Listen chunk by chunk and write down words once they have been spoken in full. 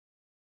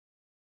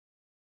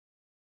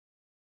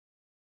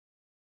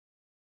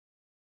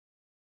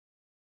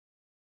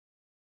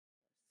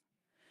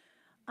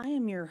I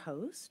am your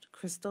host,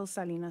 Crystal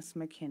Salinas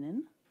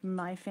Mackinnon.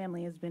 My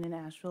family has been in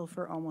Asheville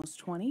for almost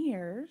 20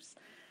 years,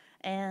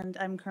 and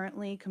I'm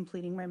currently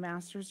completing my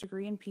master's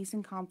degree in Peace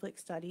and Conflict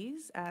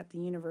Studies at the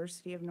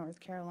University of North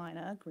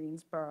Carolina,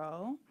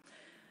 Greensboro.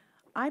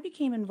 I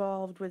became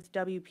involved with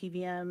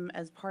WPVM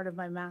as part of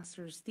my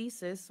master's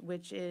thesis,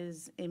 which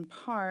is in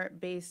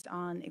part based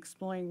on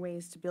exploring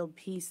ways to build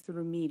peace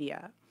through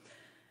media.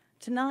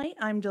 Tonight,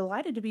 I'm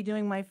delighted to be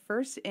doing my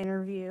first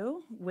interview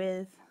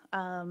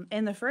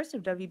and the first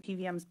of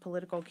WPVM's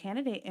political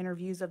candidate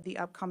interviews of the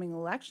upcoming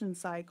election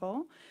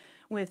cycle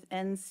with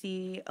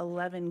NC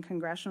 11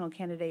 congressional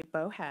candidate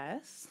Bo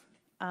Hess.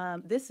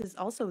 This is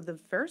also the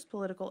first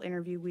political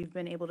interview we've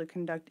been able to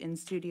conduct in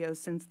studio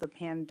since the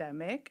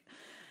pandemic,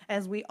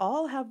 as we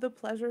all have the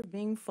pleasure of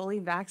being fully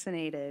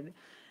vaccinated.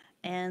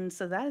 And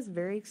so that is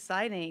very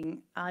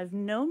exciting. I've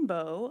known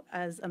Bo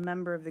as a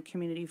member of the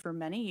community for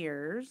many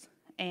years,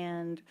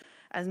 and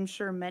as I'm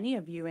sure many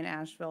of you in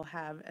Asheville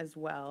have as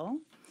well.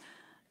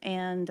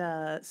 And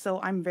so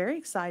I'm very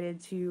excited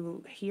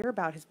to hear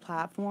about his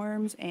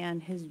platforms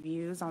and his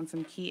views on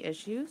some key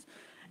issues.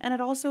 And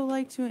I'd also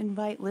like to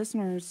invite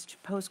listeners to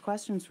post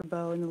questions for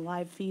Bo in the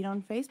live feed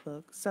on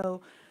Facebook.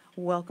 So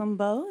welcome,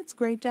 Bo. It's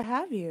great to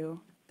have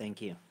you.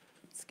 Thank you.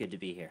 It's good to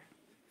be here.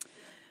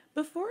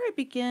 Before I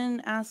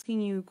begin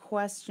asking you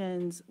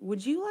questions,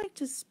 would you like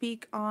to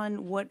speak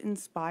on what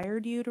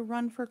inspired you to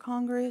run for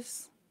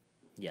Congress?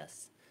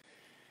 Yes.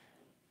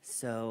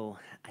 So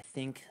I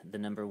think the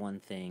number one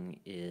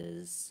thing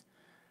is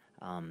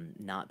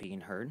not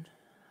being heard,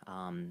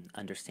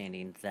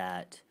 understanding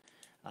that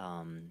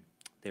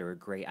there were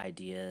great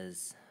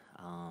ideas,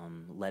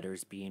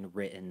 letters being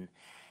written,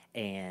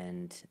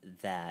 and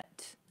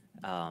that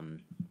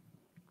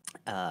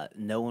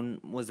no one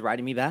was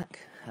writing me back.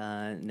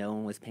 No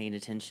one was paying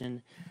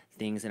attention.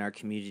 Things in our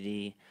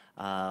community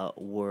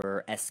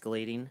were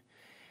escalating.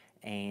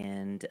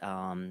 And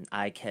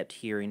I kept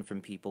hearing from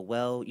people,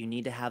 well, you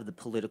need to have the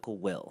political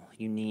will.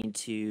 You need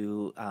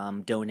to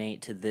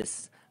donate to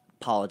this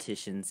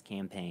politician's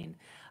campaign.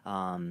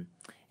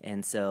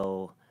 And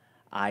so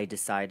I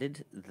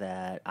decided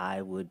that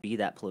I would be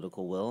that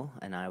political will,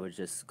 and I would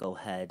just go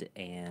ahead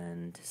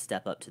and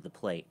step up to the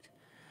plate.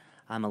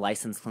 I'm a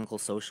licensed clinical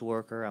social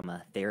worker. I'm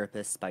a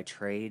therapist by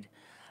trade.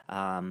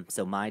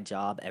 So my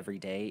job every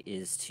day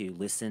is to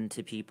listen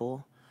to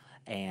people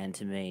and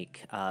to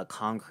make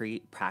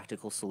concrete,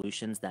 practical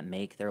solutions that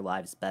make their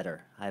lives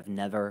better. I've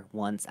never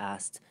once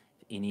asked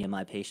if any of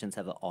my patients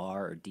have an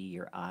R or D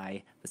or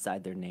I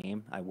beside their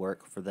name. I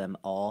work for them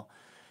all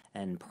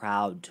and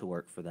proud to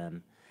work for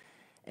them.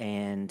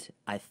 And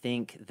I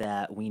think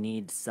that we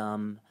need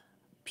some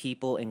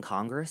people in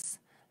Congress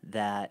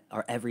that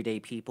are everyday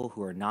people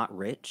who are not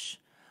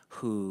rich,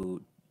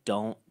 who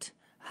don't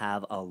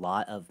have a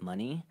lot of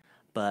money,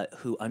 but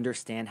who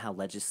understand how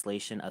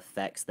legislation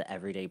affects the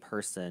everyday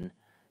person,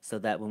 so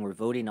that when we're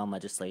voting on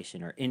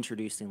legislation or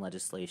introducing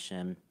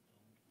legislation,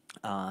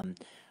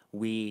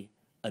 we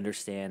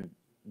understand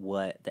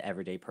what the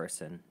everyday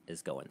person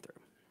is going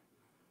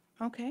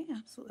through. Okay,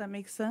 absolutely. That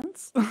makes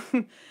sense.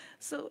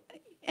 So,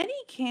 any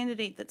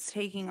candidate that's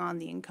taking on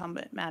the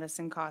incumbent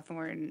Madison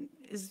Cawthorn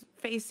is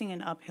facing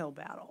an uphill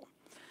battle.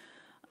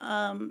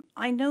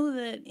 I know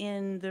that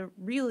in the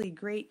really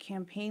great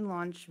campaign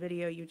launch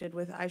video you did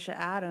with Aisha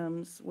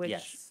Adams, which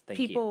Yes, thank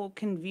you. people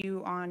can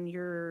view on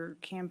your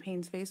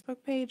campaign's Facebook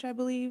page, I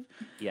believe,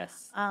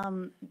 Yes,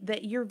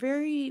 that you're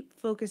very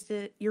focused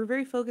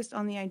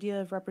on the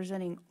idea of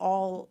representing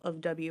all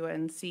of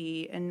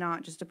WNC and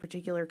not just a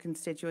particular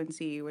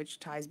constituency, which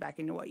ties back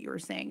into what you were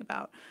saying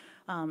about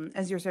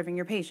as you're serving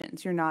your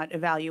patients. You're not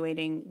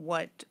evaluating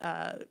what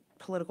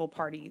political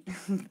party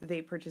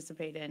they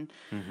participate in.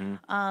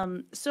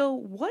 So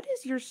what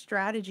is your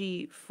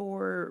strategy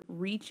for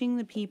reaching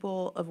the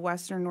people of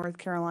Western North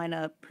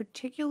Carolina,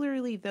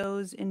 particularly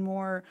those in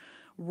more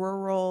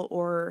rural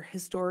or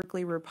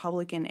historically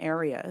Republican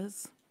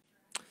areas?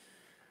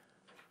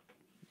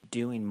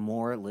 doing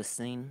more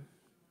listening,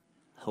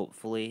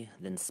 hopefully,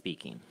 than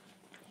speaking.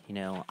 You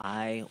know,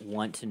 I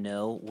want to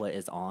know what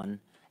is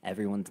on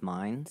everyone's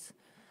minds.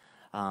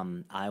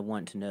 I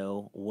want to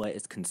know what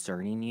is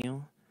concerning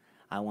you.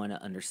 I want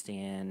to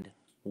understand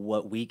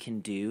what we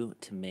can do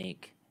to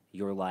make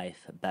your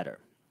life better.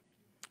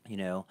 You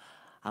know,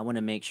 I want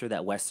to make sure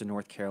that Western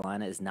North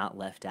Carolina is not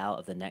left out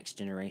of the next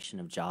generation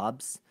of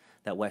jobs,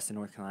 that Western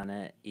North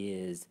Carolina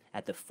is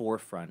at the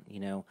forefront.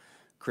 You know,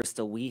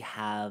 Crystal, we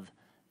have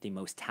the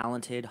most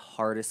talented,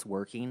 hardest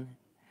working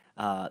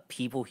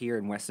people here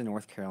in Western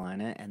North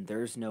Carolina, and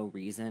there's no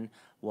reason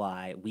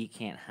why we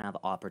can't have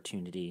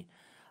opportunity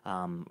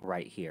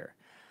right here.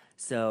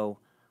 So,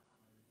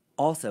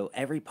 also,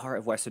 every part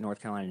of Western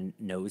North Carolina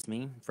knows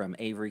me, from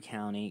Avery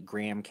County,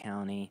 Graham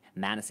County,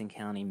 Madison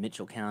County,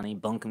 Mitchell County,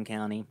 Buncombe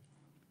County,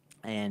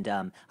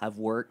 and I've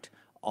worked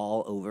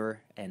all over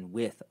and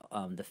with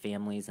the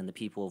families and the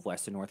people of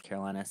Western North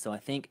Carolina. So I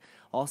think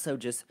also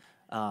just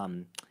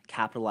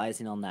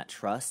capitalizing on that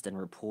trust and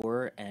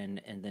rapport,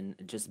 and then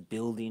just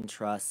building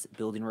trust,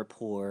 building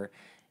rapport,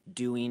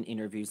 doing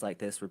interviews like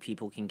this where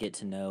people can get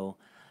to know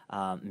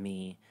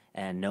me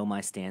and know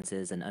my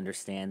stances and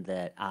understand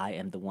that I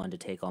am the one to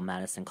take on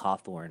Madison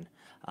Cawthorn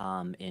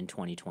in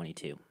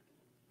 2022.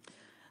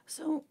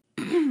 So,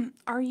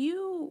 are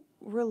you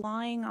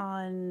relying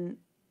on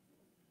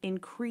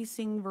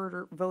increasing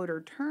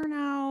voter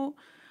turnout,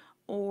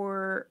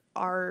 or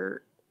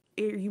are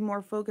you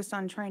more focused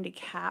on trying to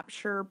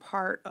capture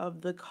part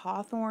of the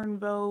Cawthorn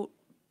vote?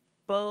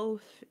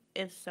 Both?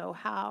 If so,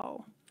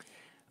 how?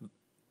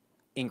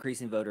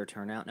 Increasing voter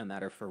turnout, no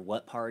matter for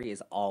what party,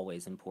 is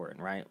always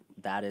important, right?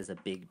 That is a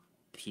big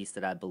piece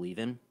that I believe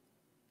in.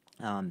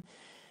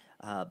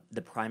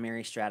 The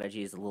primary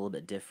strategy is a little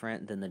bit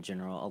different than the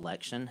general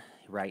election.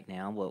 Right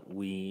now, what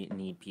we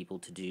need people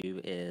to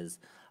do is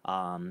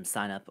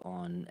sign up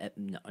on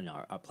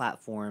our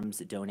platforms,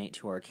 donate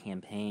to our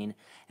campaign,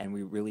 and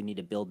we really need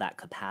to build that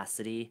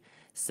capacity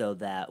so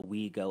that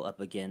we go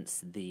up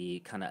against the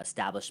kind of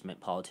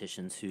establishment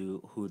politicians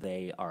who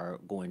they are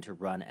going to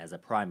run as a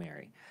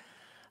primary.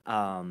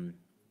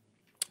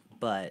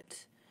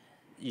 But,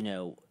 you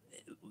know,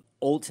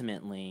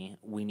 ultimately,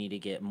 we need to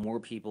get more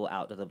people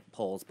out to the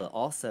polls, but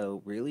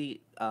also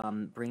really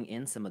bring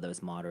in some of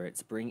those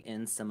moderates, bring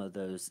in some of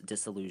those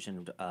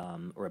disillusioned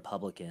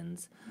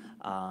Republicans,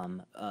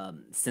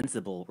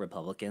 sensible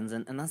Republicans.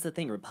 And that's the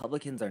thing,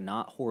 Republicans are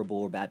not horrible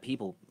or bad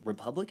people.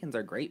 Republicans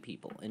are great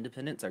people.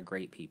 Independents are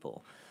great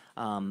people.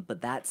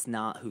 But that's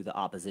not who the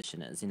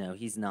opposition is. You know,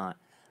 he's not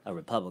a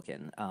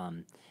Republican.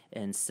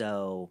 And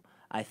so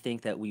I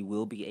think that we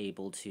will be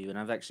able to, and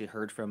I've actually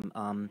heard from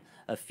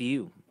a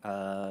few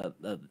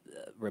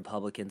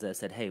Republicans that have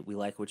said, hey, we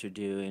like what you're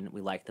doing,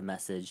 we like the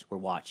message, we're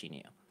watching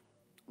you.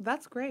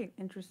 That's great.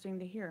 Interesting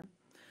to hear.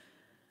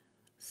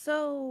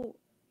 So,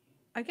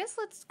 I guess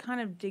let's kind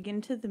of dig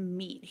into the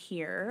meat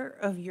here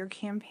of your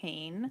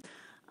campaign.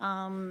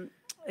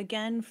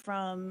 Again,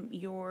 from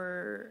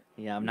your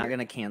Yeah, I'm not going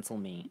to cancel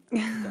me.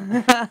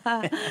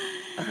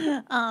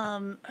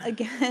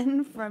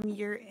 again from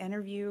your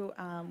interview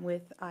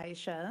with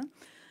Aisha,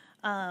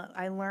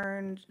 I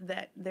learned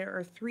that there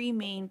are three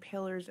main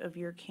pillars of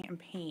your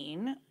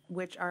campaign,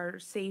 which are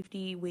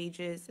safety,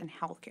 wages, and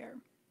healthcare.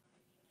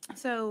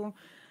 So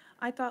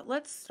I thought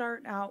let's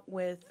start out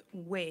with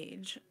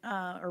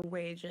or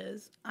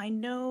wages. I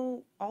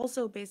know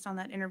also based on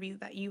that interview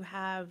that you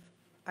have,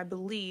 I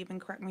believe,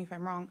 and correct me if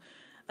I'm wrong,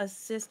 a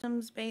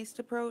systems-based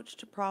approach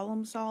to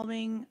problem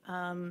solving.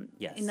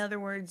 Yes. In other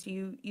words,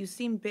 you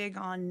seem big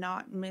on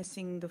not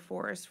missing the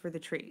forest for the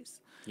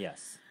trees.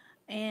 Yes.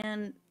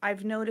 And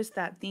I've noticed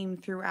that theme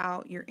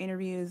throughout your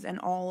interviews and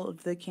all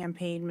of the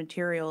campaign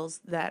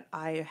materials that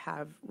I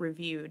have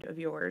reviewed of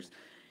yours.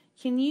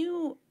 Can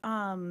you,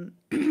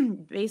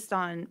 based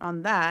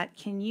on that,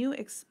 can you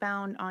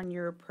expound on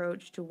your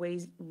approach to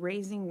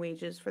raising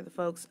wages for the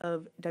folks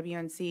of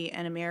WNC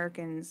and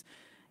Americans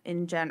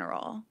in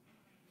general?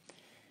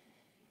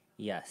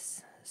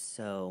 Yes.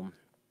 So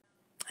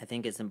I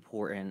think it's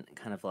important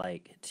kind of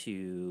like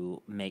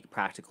to make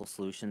practical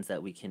solutions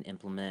that we can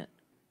implement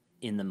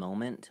in the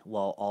moment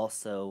while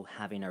also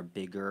having our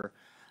bigger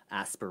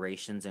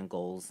aspirations and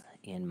goals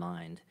in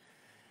mind.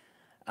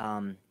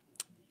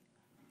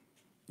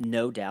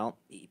 No doubt,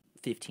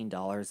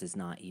 $15 is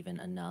not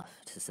even enough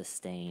to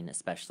sustain,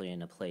 especially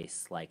in a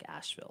place like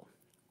Asheville.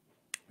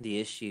 The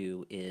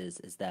issue is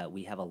that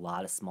we have a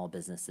lot of small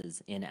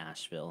businesses in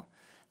Asheville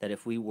that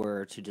if we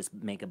were to just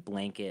make a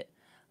blanket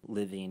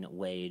living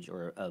wage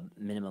or a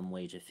minimum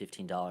wage of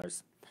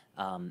 $15,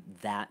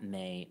 that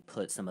may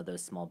put some of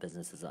those small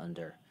businesses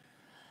under.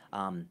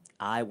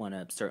 I want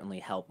to certainly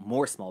help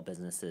more small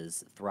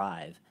businesses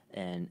thrive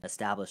and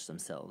establish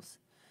themselves.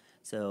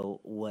 So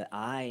what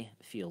I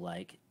feel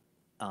like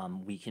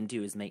we can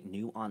do is make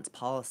nuanced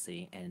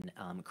policy and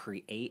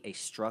create a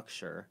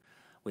structure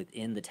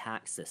within the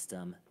tax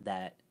system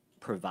that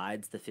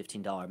provides the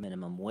 $15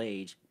 minimum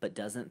wage, but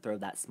doesn't throw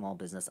that small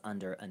business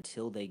under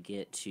until they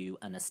get to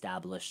an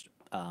established,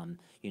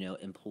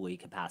 employee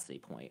capacity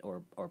point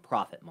or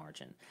profit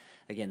margin.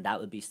 Again, that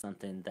would be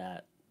something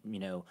that,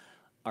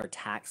 our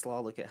tax law,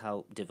 look at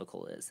how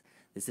difficult it is.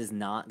 This is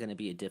not going to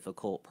be a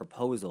difficult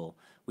proposal.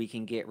 We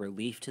can get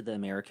relief to the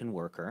American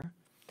worker,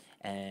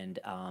 and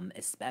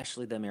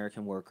especially the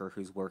American worker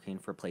who's working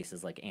for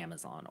places like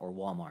Amazon or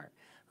Walmart,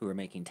 who are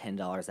making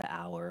 $10 an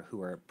hour,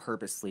 who are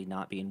purposely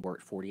not being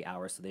worked 40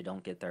 hours so they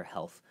don't get their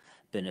health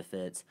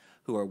benefits,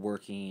 who are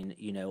working,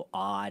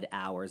 odd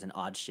hours and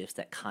odd shifts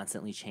that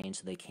constantly change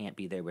so they can't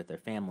be there with their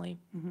family.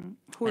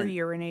 Who are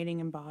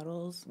urinating in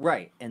bottles.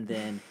 Right. And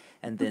then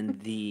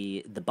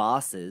the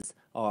bosses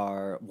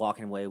are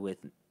walking away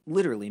with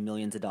literally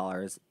millions of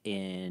dollars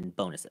in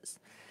bonuses.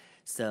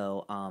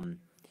 So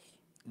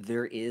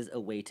there is a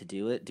way to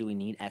do it. Do we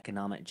need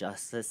economic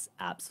justice?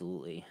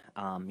 Absolutely.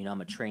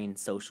 I'm a trained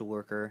social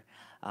worker,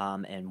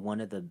 and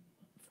one of the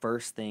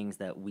first things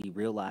that we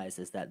realize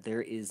is that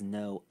there is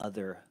no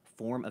other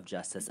form of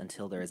justice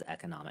until there is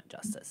economic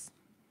justice.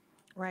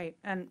 Right,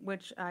 and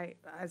which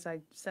as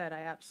I said, I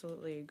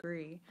absolutely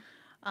agree.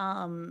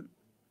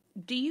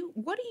 What do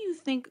you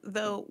think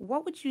though?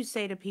 What would you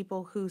say to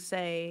people who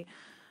say,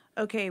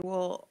 okay,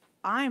 well,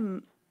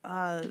 I'm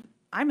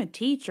I'm a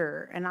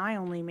teacher and I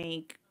only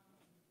make,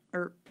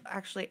 or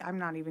actually, I'm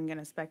not even going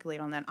to speculate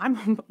on that.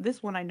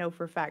 This one I know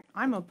for a fact.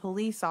 I'm a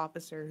police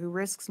officer who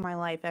risks my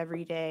life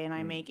every day, and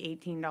I make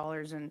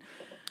 $18 and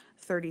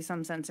 30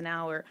 some cents an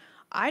hour.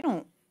 I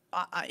don't,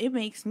 it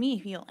makes me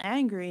feel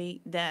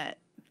angry that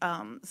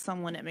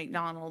someone at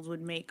McDonald's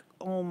would make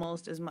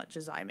almost as much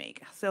as I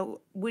make.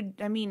 So,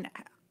 I mean,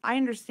 I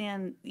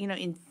understand,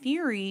 in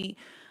theory,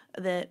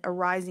 that a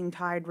rising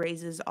tide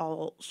raises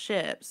all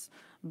ships.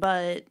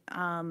 But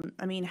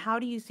I mean, how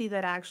do you see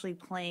that actually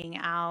playing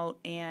out?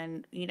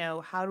 And,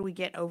 how do we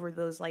get over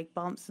those like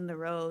bumps in the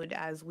road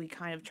as we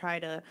kind of try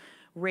to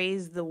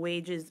raise the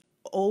wages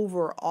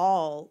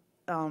overall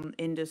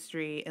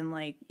industry and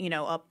like,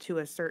 up to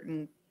a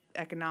certain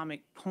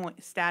economic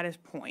status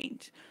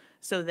point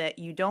so that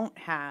you don't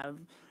have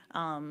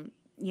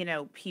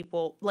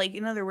people like,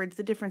 in other words,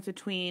 the difference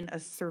between a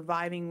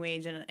surviving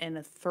wage and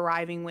a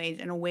thriving wage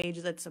and a wage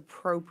that's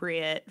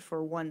appropriate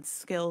for one's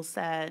skill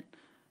set.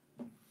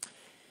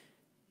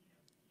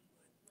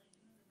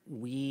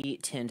 We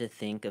tend to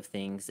think of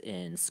things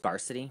in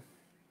scarcity.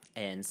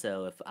 And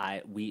so if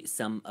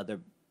some other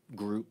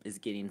group is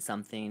getting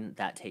something,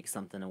 that takes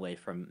something away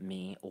from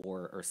me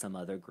or some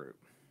other group.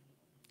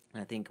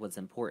 And I think what's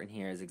important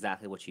here is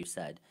exactly what you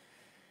said.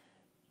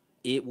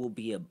 It will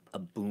be a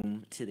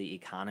boom to the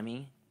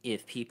economy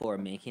if people are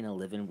making a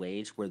living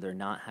wage where they're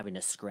not having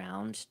to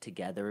scrounge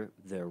together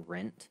their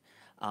rent,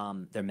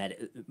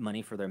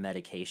 money for their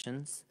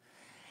medications.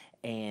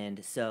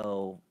 And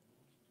so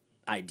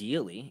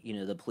ideally,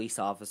 the police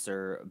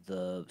officer,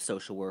 the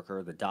social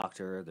worker, the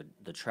doctor,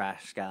 the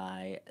trash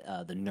guy,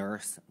 the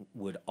nurse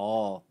would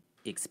all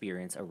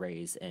experience a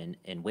raise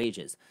in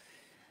wages.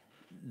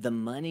 The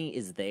money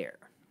is there.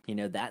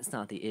 That's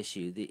not the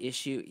issue. The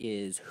issue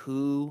is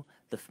who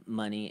the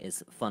money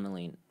is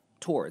funneling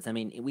towards. I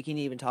mean, we can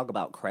even talk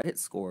about credit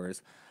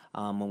scores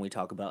when we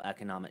talk about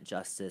economic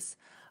justice.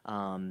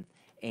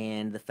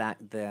 And the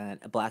fact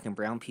that black and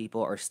brown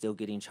people are still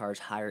getting charged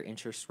higher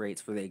interest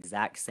rates for the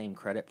exact same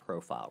credit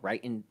profile,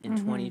 right, in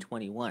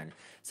 2021.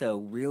 So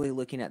really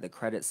looking at the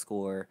credit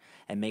score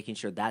and making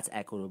sure that's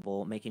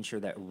equitable, making sure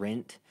that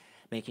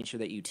making sure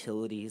that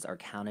utilities are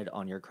counted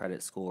on your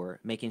credit score,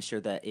 making sure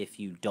that if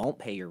you don't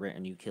pay your rent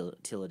and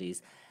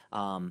utilities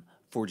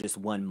for just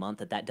 1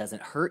 month, that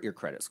doesn't hurt your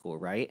credit score,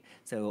 right?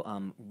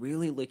 So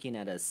really looking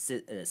at a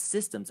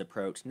systems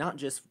approach, not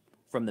just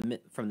from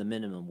the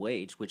minimum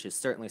wage, which is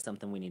certainly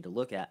something we need to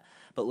look at,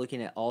 but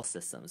looking at all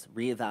systems,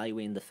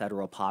 reevaluating the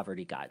federal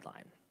poverty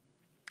guideline.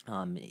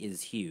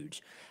 Is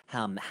huge.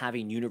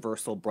 Having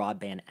universal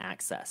broadband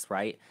access,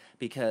 right?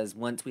 Because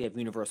once we have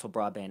universal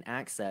broadband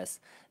access,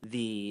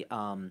 the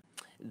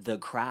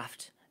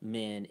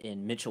craftsman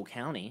in Mitchell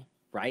County,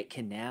 right,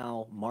 can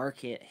now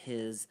market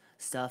his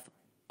stuff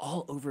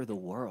all over the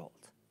world.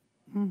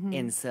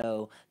 And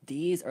so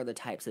these are the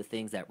types of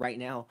things that right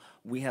now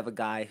we have a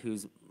guy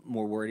who's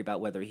more worried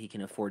about whether he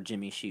can afford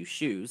Jimmy Choo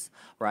shoes,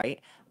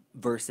 right?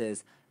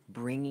 Versus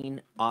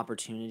bringing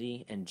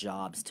opportunity and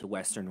jobs to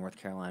Western North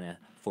Carolina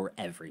for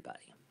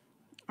everybody.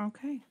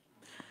 Okay.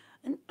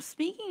 And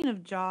speaking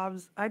of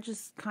jobs, I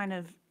just kind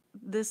of,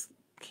 this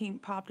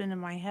popped into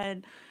my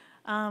head.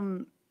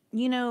 Obviously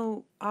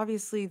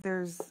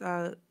there's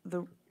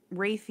the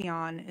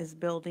Raytheon is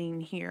building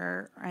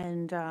here,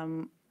 and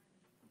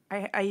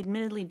I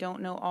admittedly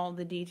don't know all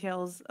the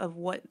details of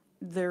what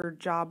their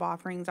job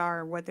offerings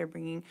are or what they're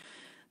bringing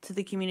to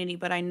the community,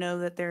 but I know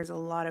that there's a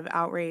lot of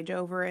outrage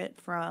over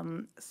it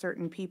from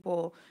certain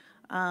people.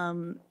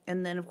 And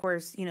then, of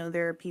course,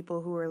 there are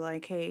people who are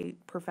like, hey,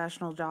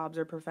 professional jobs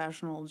are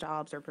professional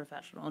jobs are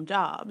professional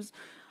jobs.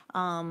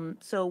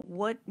 So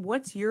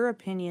what's your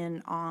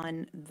opinion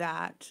on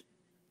that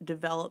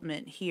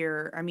development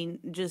here? I mean,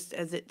 just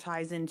as it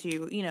ties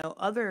into,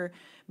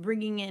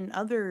 bringing in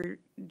other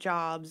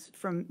jobs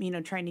from,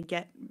 trying to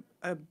get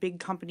big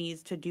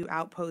companies to do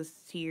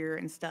outposts here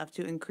and stuff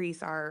to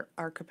increase our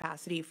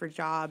capacity for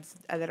jobs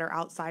that are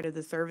outside of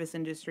the service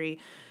industry.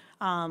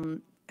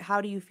 How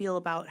do you feel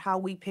about how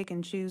we pick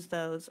and choose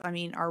those? I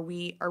mean, are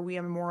we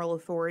a moral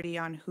authority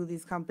on who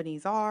these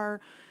companies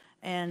are?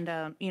 And,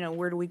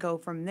 where do we go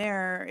from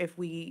there if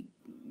we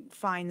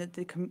find that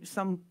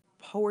some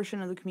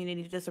portion of the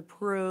community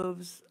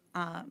disapproves,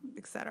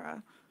 et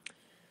cetera?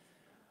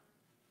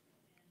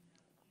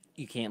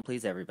 You can't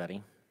please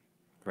everybody,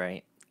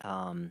 right?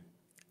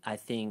 I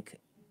think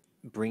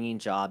bringing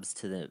jobs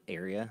to the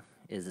area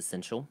is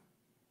essential,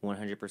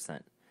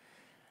 100%.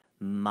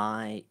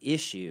 My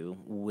issue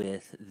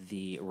with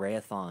the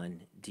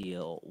Rayathon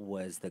deal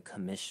was the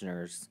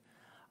commissioner's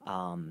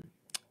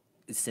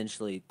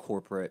essentially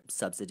corporate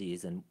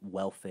subsidies and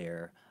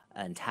welfare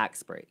and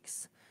tax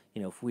breaks.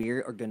 If we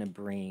are going to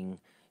bring,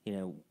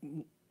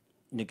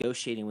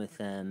 negotiating with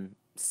them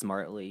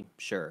smartly,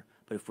 sure.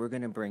 But if we're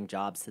going to bring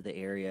jobs to the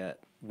area,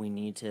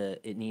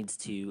 it needs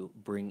to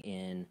bring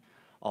in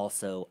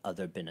also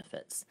other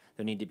benefits.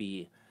 There need to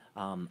be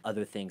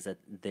other things that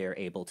they're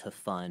able to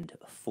fund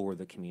for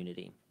the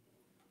community.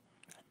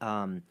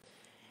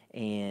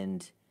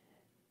 And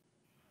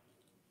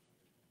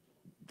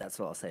That's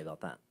what I'll say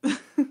about that.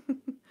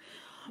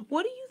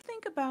 What do you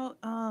think about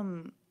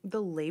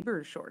the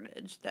labor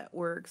shortage that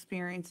we're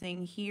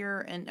experiencing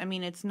here? And I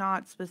mean, it's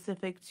not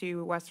specific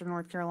to Western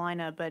North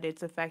Carolina, but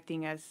it's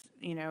affecting us,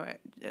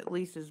 at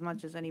least as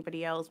much as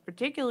anybody else,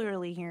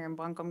 particularly here in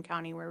Buncombe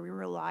County, where we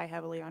rely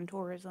heavily on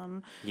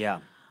tourism. Yeah.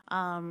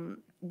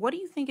 What do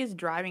you think is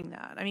driving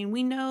that? I mean,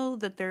 we know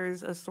that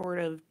there's a sort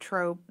of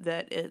trope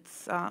that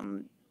it's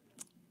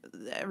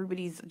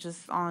everybody's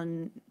just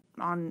on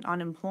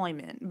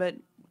unemployment, but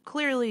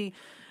clearly,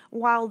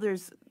 while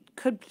there's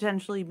could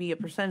potentially be a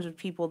percentage of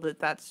people that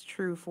that's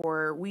true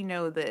for, we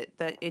know that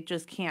it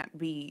just can't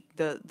be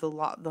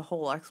the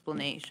whole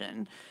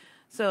explanation.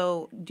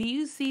 So, do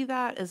you see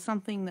that as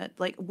something that,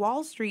 like,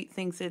 Wall Street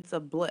thinks it's a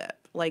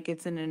blip, like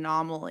it's an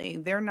anomaly?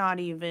 They're not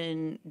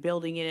even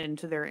building it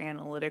into their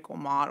analytical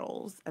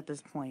models at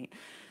this point.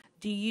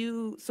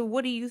 So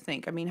what do you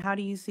think? I mean, how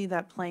do you see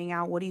that playing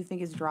out? What do you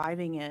think is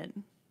driving it?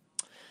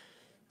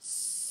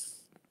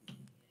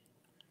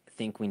 I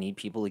think we need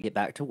people to get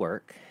back to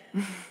work,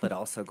 but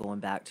also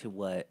going back to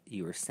what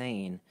you were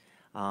saying,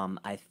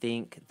 I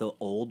think the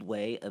old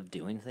way of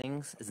doing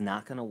things is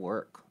not going to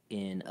work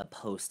in a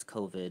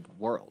post-COVID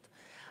world.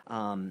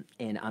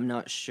 And I'm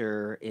not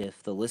sure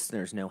if the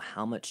listeners know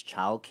how much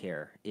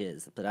childcare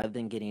is, but I've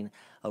been getting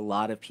a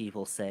lot of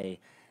people say,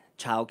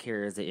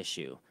 childcare is an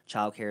issue.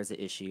 Childcare is an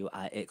issue.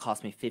 It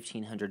cost me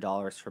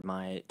 $1,500 for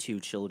my two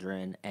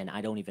children, and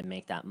I don't even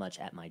make that much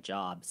at my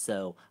job,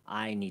 so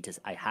I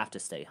have to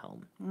stay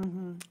home.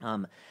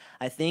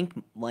 I think,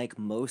 like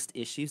most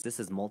issues, this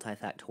is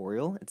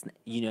multifactorial.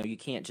 You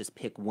can't just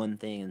pick one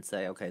thing and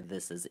say, okay,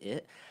 this is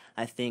it.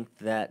 I think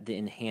that the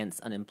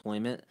enhanced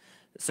unemployment,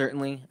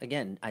 certainly,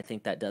 again, I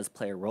think that does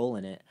play a role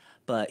in it.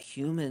 But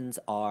humans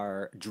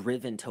are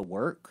driven to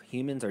work.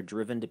 Humans are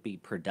driven to be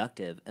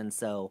productive. And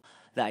so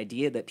the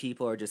idea that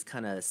people are just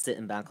kind of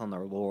sitting back on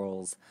their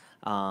laurels,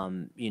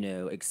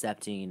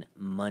 accepting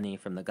money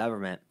from the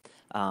government,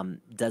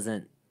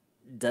 doesn't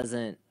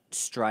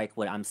strike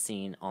what I'm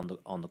seeing on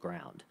the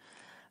ground.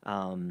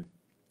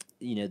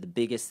 The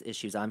biggest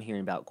issues I'm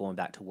hearing about going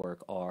back to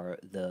work are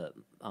the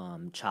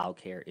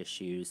childcare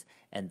issues,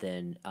 and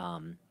then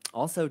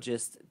also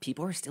just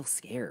people are still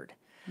scared.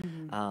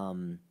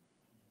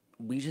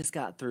 We just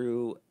got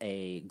through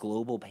a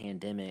global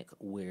pandemic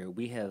where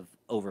we have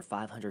over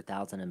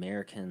 500,000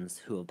 Americans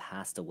who have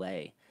passed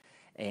away.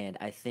 And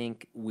I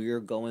think we're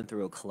going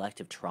through a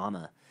collective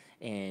trauma.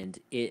 And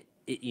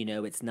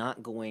it's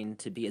not going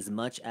to be, as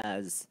much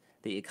as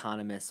the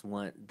economists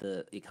want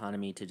the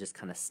economy to just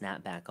kind of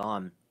snap back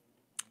on,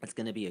 it's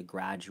going to be a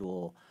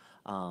gradual,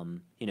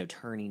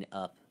 turning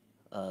up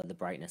the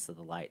brightness of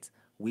the lights.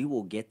 We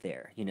will get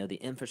there. The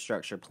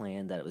infrastructure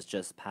plan that was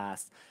just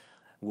passed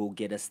will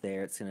get us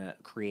there. It's going to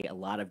create a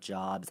lot of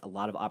jobs, a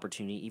lot of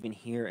opportunity, even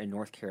here in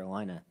North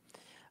Carolina.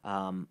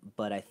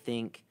 But I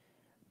think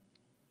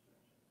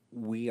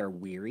we are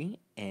weary,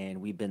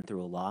 and we've been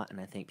through a lot, and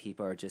I think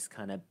people are just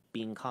kind of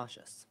being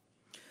cautious.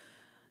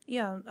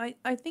 Yeah,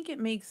 I think it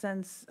makes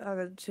sense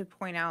to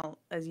point out,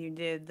 as you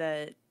did,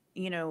 that,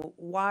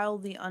 while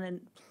the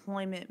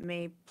unemployment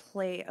may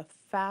play a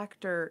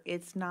factor,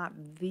 it's not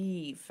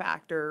the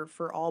factor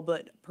for all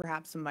but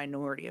perhaps a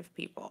minority of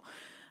people.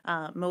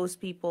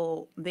 Most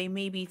people, they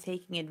may be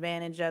taking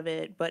advantage of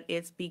it, but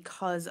it's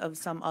because of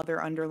some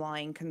other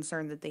underlying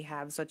concern that they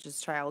have, such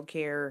as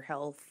childcare,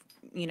 health,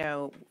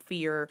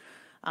 fear,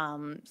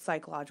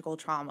 psychological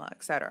trauma,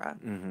 etc.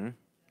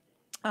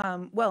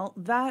 Well,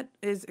 that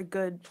is a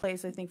good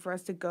place, I think, for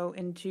us to go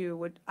into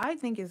what I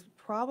think is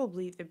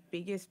probably the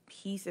biggest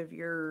piece of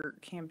your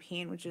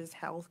campaign, which is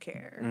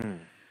healthcare.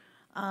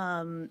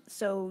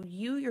 So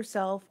you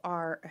yourself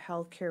are a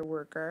healthcare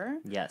worker.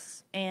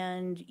 Yes.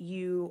 And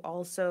you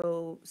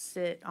also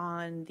sit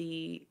on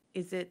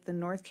is it the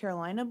North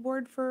Carolina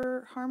Board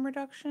for Harm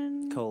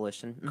Reduction?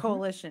 Coalition.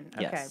 Coalition,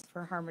 okay, Yes.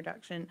 for harm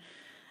reduction.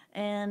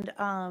 And,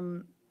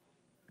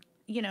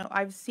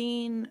 I've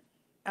seen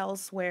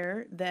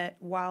elsewhere that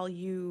while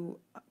you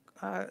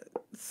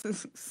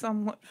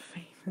somewhat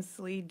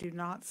famously do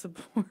not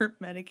support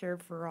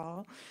Medicare for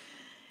all,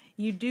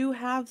 you do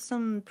have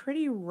some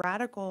pretty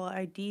radical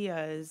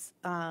ideas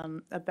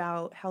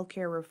about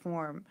healthcare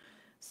reform.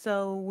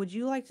 So, would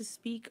you like to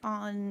speak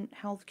on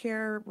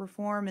healthcare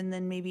reform, and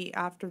then maybe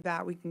after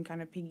that we can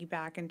kind of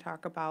piggyback and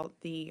talk about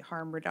the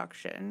harm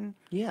reduction?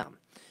 Yeah.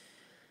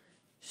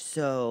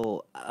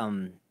 So,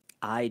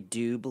 I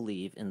do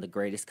believe in the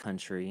greatest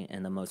country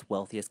and the most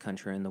wealthiest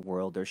country in the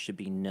world. There should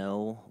be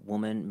no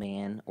woman,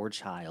 man, or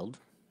child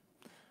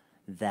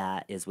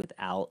that is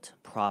without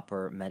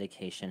proper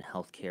medication,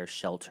 healthcare,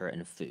 shelter,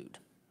 and food.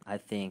 I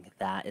think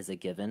that is a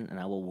given, and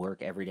I will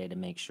work every day to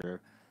make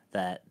sure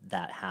that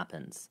that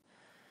happens.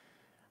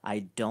 I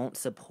don't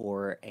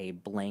support a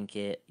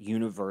blanket,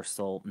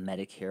 universal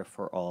Medicare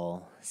for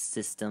all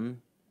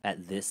system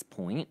at this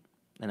point,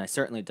 and I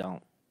certainly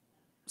don't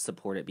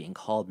support it being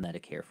called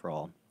Medicare for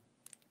all.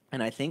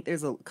 And I think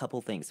there's a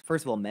couple things.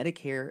 First of all,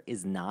 Medicare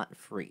is not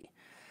free.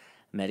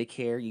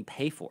 Medicare you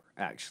pay for,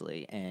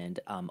 actually, and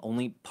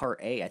only Part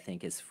A, I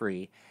think, is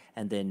free,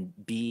 and then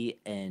B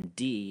and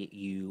D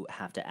you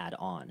have to add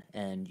on,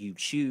 and you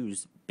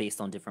choose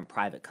based on different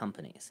private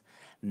companies.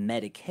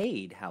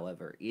 Medicaid,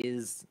 however,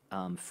 is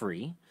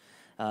free,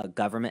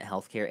 government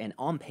health care, and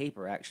on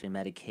paper, actually,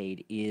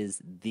 Medicaid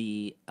is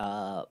the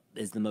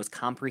most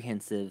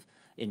comprehensive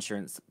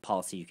insurance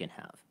policy you can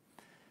have.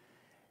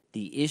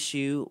 The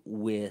issue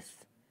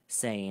with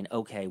saying,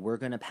 okay, we're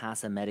going to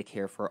pass a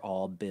Medicare for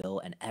all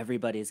bill and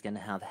everybody's going to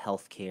have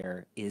health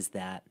care is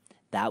that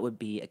that would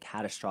be a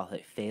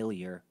catastrophic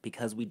failure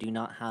because we do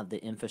not have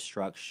the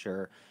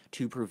infrastructure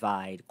to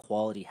provide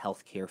quality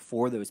health care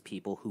for those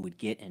people who would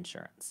get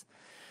insurance.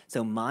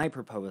 So my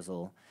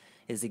proposal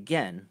is,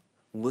 again,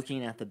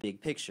 looking at the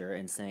big picture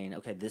and saying,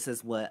 okay, this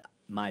is what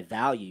my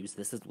values,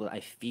 this is what I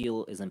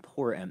feel is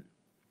important,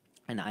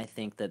 and I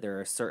think that there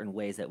are certain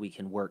ways that we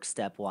can work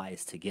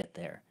stepwise to get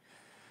there,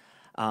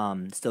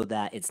 so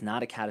that it's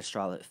not a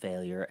catastrophic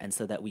failure and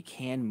so that we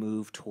can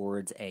move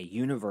towards a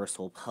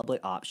universal public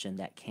option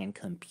that can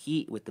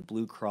compete with the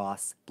Blue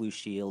Cross, Blue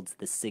Shields,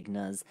 the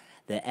Cignas,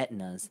 the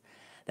Aetnas,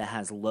 that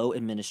has low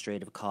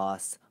administrative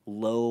costs,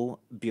 low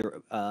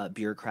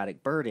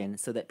bureaucratic burden,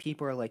 so that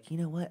people are like, you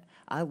know what,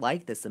 I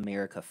like this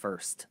America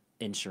First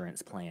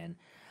insurance plan.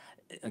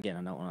 Again,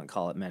 I don't want to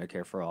call it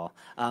Medicare for all,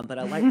 but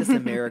I like this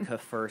America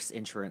First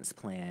insurance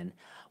plan.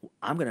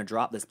 I'm going to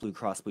drop this Blue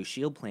Cross Blue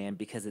Shield plan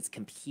because it's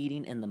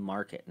competing in the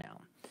market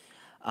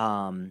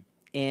now.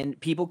 And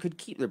people could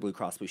keep their Blue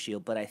Cross Blue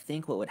Shield, but I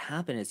think what would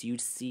happen is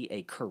you'd see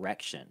a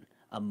correction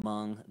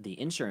among the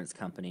insurance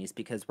companies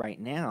because right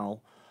now,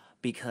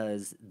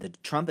 because the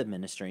Trump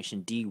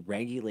administration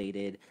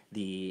deregulated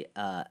the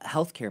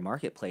healthcare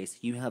marketplace,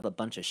 you have a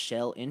bunch of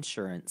shell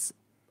insurance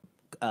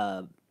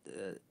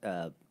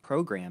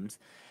programs,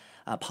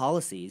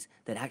 policies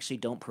that actually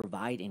don't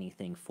provide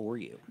anything for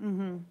you.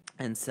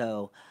 And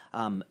so,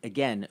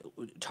 again,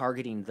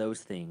 targeting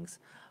those things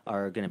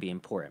are going to be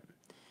important.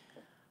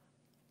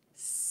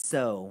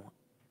 So,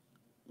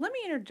 Let me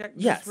interject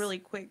Yes. just really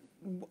quick.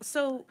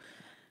 So,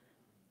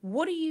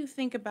 what do you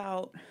think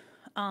about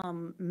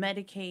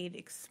Medicaid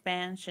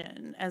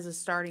expansion as a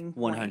starting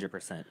point?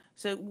 100%.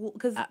 So,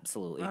 because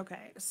Absolutely.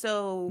 okay,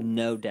 so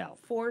No doubt.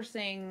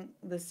 forcing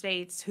the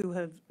states who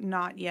have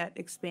not yet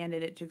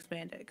expanded it to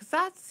expand it, because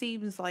that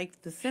seems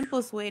like the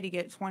simplest way to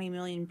get 20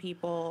 million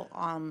people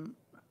on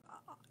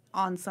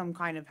some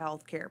kind of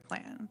health care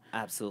plan.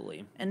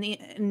 Absolutely.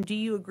 And do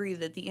you agree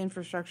that the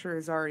infrastructure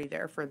is already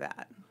there for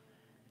that?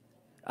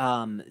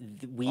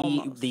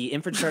 Almost. The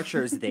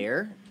infrastructure is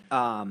there.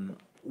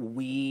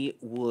 We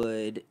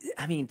would,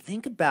 I mean,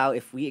 think about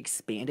if we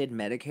expanded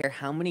Medicare,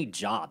 how many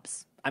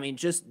jobs? I mean,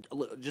 just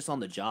on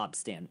the job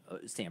stand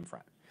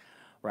front,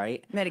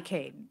 right?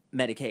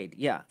 Medicaid,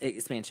 yeah,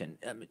 expansion.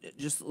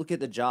 Just look at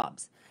the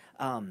jobs.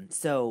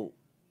 So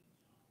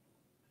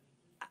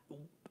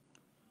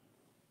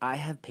I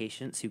have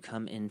patients who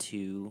come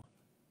into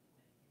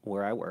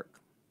where I work,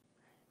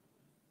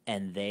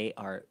 and they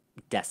are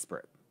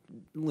desperate,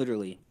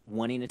 literally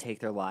wanting to take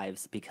their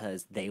lives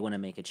because they want to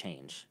make a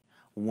change,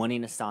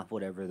 wanting to stop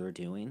whatever they're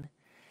doing.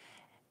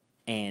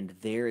 And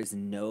there is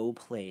no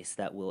place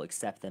that will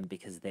accept them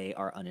because they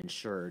are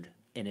uninsured.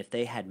 And if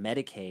they had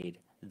Medicaid,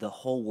 the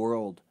whole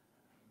world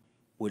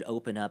would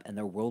open up and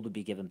their world would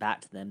be given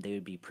back to them. They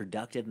would be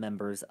productive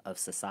members of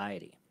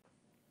society.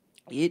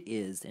 It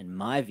is, in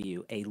my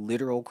view, a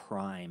literal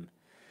crime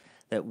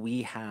that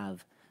we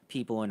have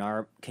people in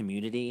our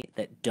community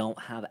that don't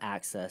have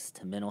access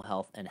to mental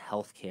health and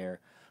health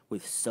care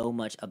with so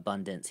much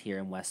abundance here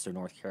in Western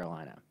North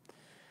Carolina.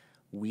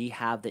 We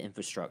have the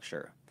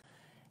infrastructure,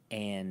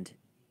 and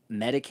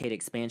Medicaid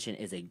expansion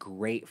is a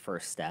great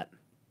first step.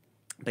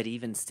 But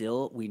even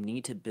still, we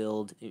need to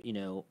build,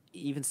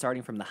 even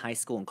starting from the high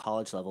school and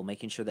college level,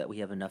 making sure that we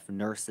have enough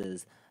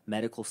nurses,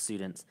 medical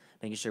students,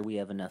 making sure we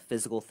have enough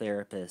physical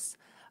therapists,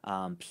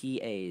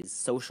 PAs,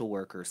 social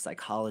workers,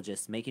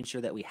 psychologists, making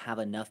sure that we have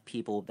enough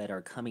people that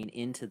are coming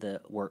into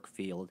the work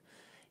field,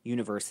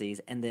 universities,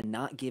 and then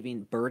not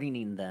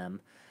burdening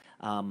them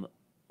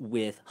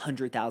with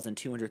 $100,000,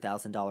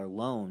 $200,000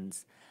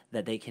 loans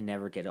that they can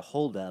never get a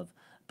hold of.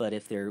 But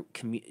if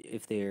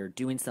they're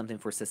doing something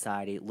for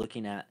society,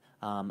 looking at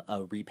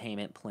a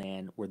repayment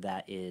plan where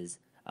that is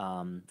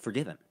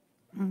forgiven.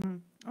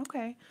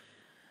 Okay.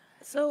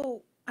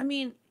 So, I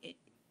mean,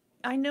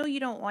 I know you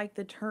don't like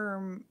the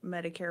term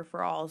Medicare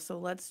for all, so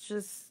let's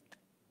just,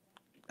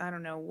 I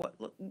don't know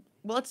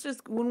let's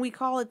just, when we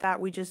call it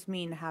that, we just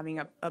mean having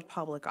a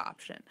public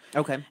option.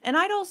 Okay. And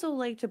I'd also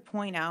like to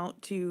point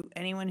out to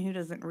anyone who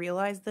doesn't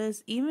realize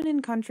this, even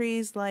in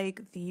countries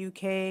like the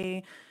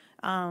UK,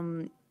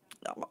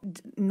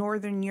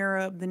 Northern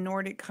Europe, the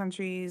Nordic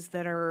countries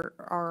that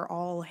are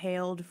all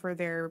hailed for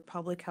their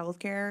public health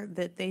care,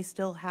 that they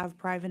still have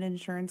private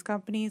insurance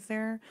companies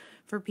there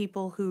for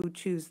people who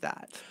choose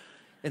that.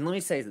 And let me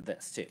say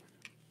this too.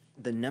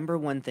 The number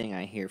one thing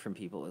I hear from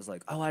people is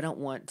like, oh, I don't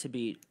want to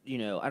be,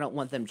 I don't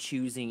want them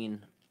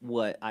choosing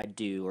what I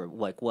do or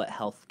like what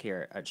health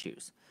care I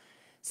choose.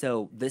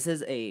 So this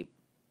is a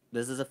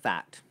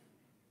fact.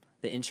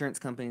 The insurance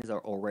companies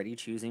are already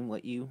choosing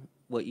what you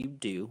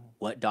do,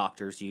 what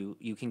doctors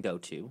you can go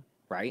to,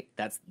 right?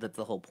 That's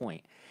the whole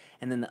point.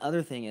 And then the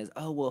other thing is,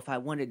 oh well, if I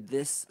wanted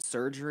this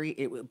surgery,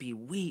 it would be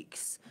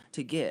weeks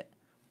to get.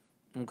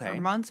 Or Okay.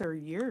 months or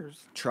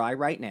years. Try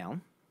right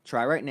now.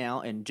 Try right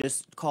now and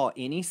just call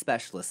any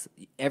specialist.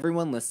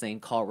 Everyone listening,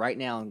 call right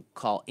now and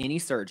call any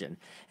surgeon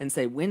and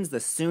say, when's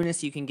the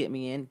soonest you can get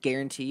me in?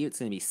 Guarantee you it's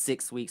going to be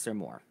 6 weeks or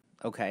more.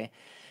 Okay.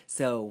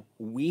 So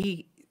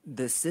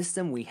the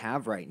system we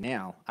have right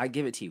now, I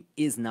give it to you,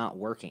 is not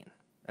working.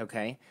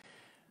 Okay.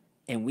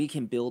 And we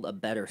can build a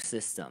better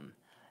system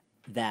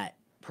that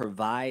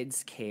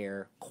provides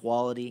care,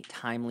 quality,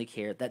 timely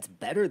care that's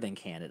better than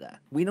Canada.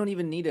 We don't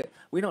even need it.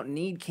 We don't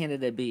need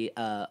Canada to be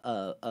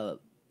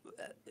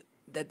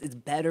that is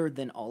better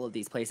than all of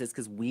these places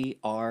because we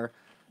are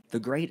the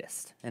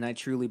greatest, and I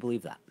truly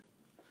believe that.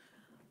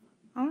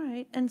 All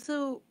right. And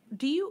so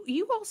do you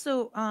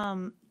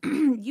also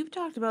you've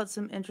talked about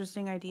some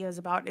interesting ideas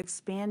about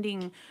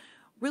expanding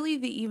really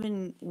the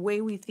even way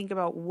we think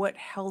about what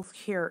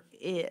healthcare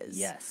is.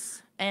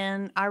 Yes.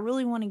 And I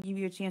really want to give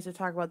you a chance to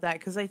talk about that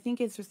because I think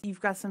it's just you've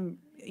got some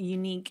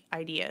unique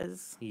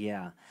ideas.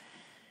 Yeah.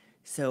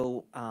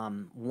 So,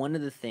 one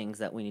of the things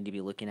that we need to be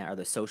looking at are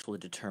the social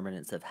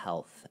determinants of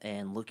health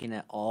and looking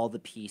at all the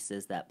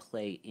pieces that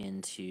play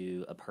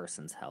into a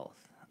person's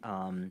health.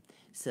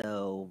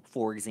 So,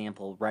 for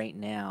example, right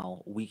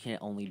now, we can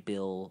only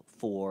bill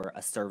for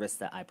a service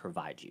that I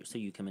provide you. So,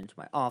 you come into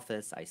my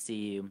office, I see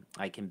you,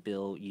 I can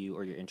bill you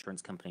or your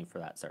insurance company for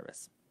that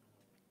service.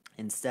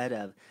 Instead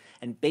of,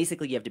 and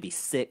basically, you have to be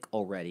sick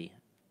already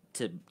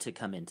to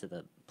come into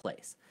the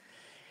place.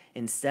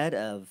 Instead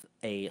of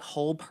a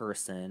whole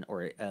person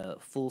or a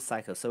full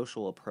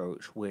psychosocial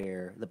approach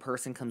where the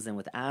person comes in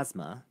with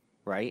asthma,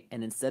 right?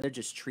 And instead of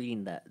just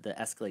treating the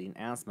escalating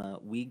asthma,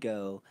 we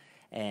go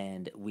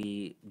and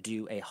we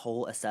do a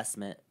whole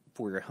assessment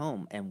for your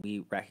home and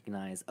we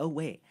recognize, oh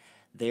wait,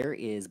 there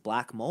is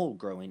black mold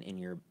growing in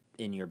your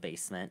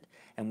basement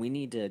and we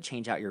need to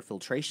change out your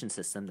filtration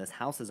system. This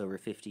house is over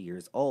 50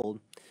 years old.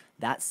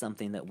 That's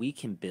something that we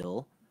can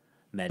bill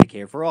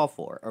Medicare for all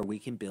for, or we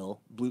can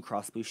bill Blue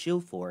Cross Blue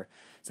Shield for,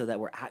 so that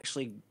we're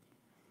actually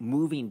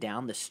moving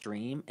down the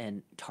stream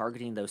and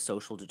targeting those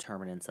social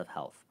determinants of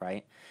health,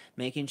 right?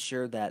 Making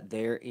sure that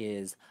there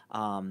is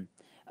um,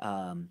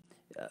 um,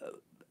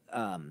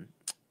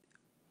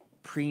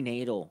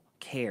 prenatal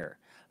care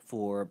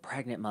for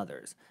pregnant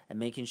mothers and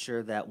making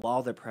sure that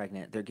while they're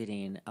pregnant, they're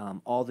getting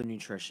all the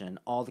nutrition,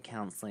 all the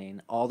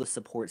counseling, all the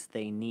supports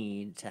they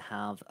need to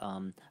have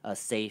a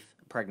safe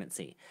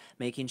pregnancy.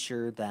 Making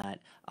sure that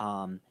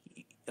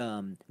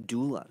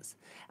doulas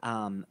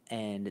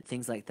and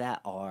things like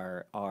that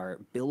are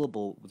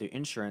billable with their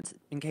insurance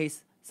in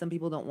case some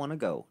people don't want to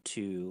go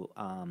to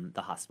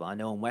the hospital. I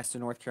know in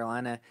Western North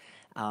Carolina,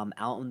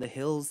 out in the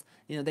hills,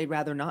 they'd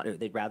rather not do it.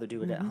 They'd rather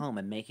do it at home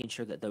and making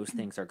sure that those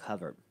things are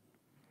covered.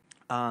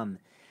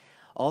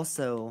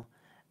 Also,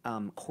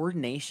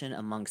 coordination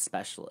among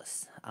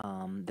specialists.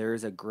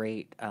 There's a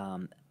great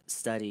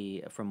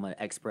study from an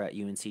expert at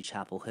UNC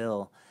Chapel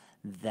Hill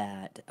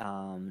that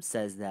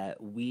says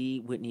that we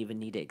wouldn't even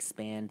need to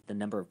expand the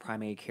number of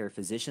primary care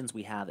physicians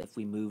we have if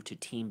we move to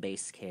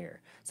team-based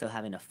care. So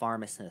having a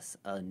pharmacist,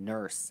 a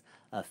nurse,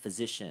 a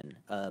physician,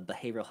 a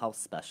behavioral health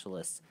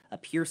specialist, a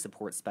peer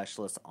support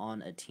specialist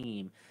on a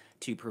team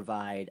to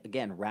provide,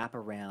 again,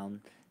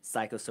 wraparound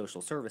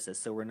psychosocial services.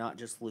 So we're not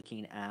just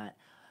looking at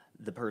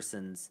the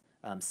person's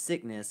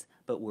sickness,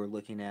 but we're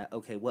looking at,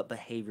 okay, what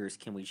behaviors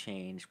can we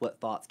change? What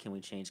thoughts can we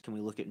change? Can we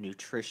look at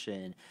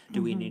nutrition?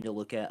 Do we need to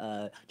look at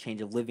a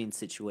change of living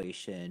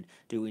situation?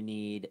 Do we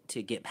need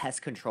to get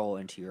pest control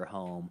into your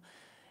home?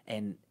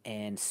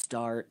 And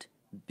start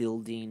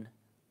building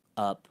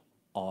up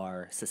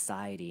our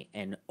society.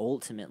 And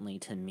ultimately,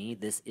 to me,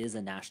 this is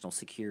a national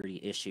security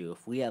issue.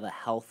 If we have a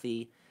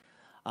healthy,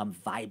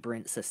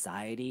 vibrant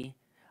society,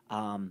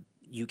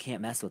 you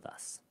can't mess with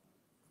us,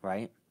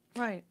 right?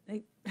 Right.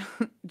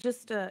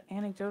 Just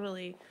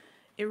anecdotally,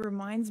 it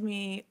reminds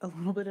me a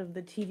little bit of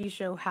the TV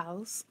show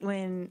House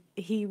when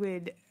he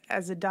would,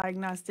 as a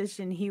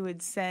diagnostician, he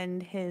would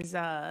send his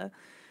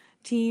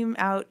team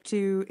out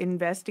to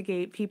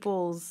investigate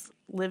people's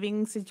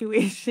living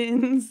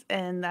situations,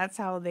 and that's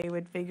how they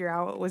would figure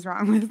out what was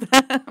wrong with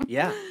them.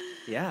 Yeah,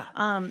 yeah.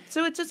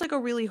 So it's just like a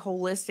really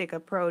holistic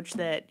approach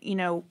that,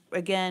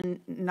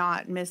 again,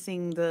 not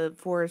missing the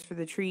forest for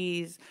the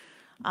trees.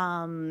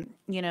 When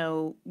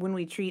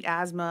we treat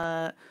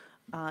asthma,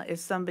 if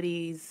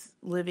somebody's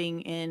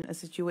living in a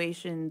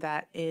situation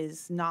that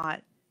is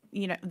not,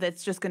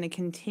 that's just going to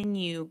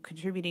continue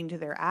contributing to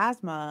their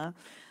asthma,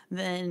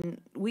 then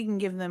we can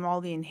give them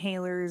all the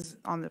inhalers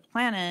on the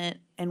planet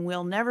and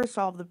we'll never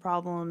solve the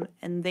problem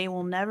and they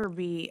will never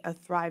be a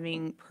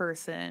thriving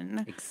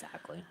person.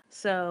 Exactly.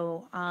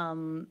 So,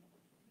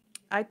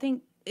 I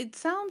think it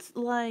sounds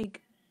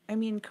like,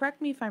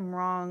 correct me if I'm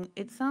wrong,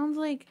 it sounds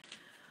like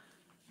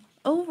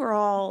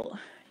overall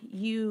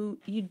you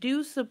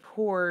do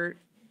support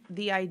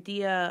the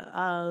idea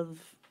of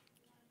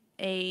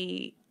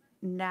a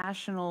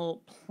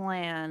national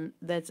plan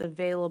that's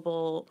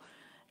available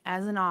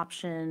as an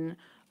option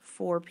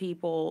for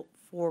people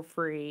for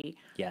free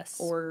Yes.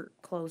 or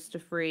close to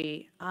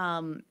free,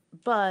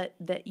 but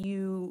that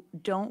you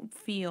don't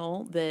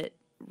feel that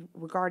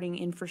regarding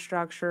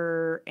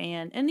infrastructure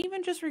and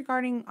even just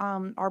regarding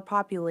our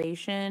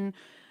population,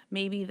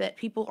 maybe that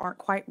people aren't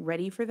quite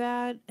ready for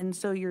that. And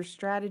so your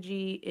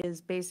strategy is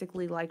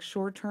basically like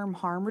short-term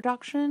harm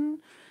reduction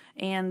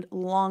and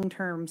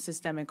long-term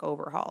systemic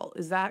overhaul.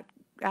 Is that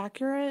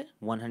accurate?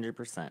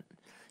 100%.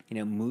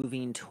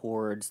 Moving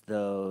towards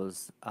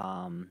those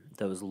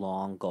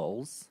long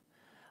goals,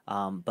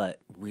 but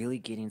really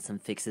getting some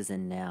fixes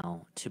in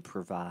now to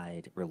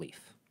provide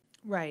relief.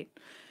 Right.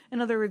 In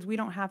other words, we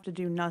don't have to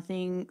do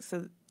nothing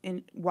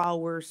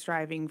while we're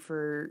striving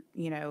for,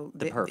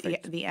 The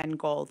perfect. the end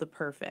goal, the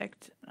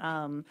perfect.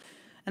 And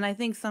I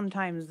think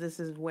sometimes this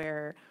is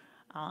where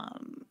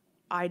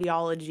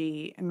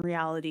ideology and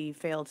reality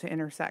fail to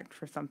intersect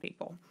for some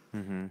people.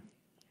 Mm-hmm.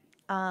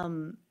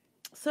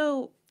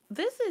 So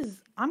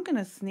I'm going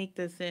to sneak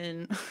this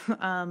in.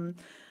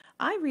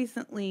 I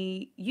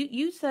recently,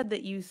 you said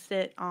that you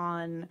sit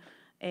on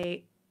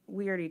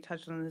we already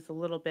touched on this a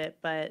little bit,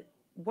 but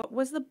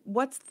what's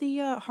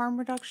the harm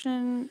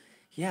reduction?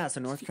 Yeah,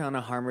 so North Carolina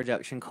Harm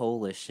Reduction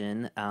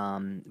Coalition.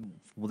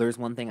 Well, there's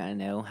one thing I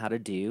know how to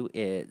do.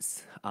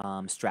 It's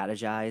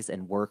strategize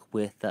and work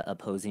with the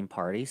opposing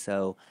party.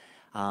 So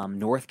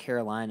North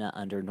Carolina,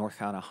 under North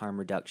Carolina Harm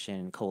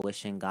Reduction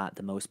Coalition, got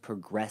the most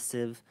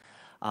progressive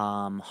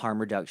harm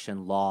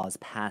reduction laws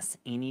passed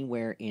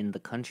anywhere in the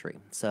country.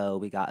 So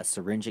we got a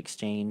syringe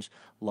exchange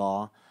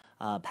law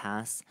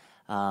passed,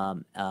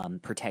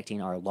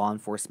 protecting our law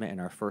enforcement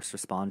and our first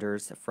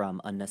responders from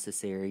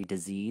unnecessary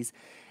disease.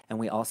 And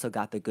we also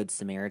got the Good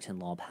Samaritan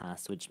law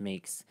passed, which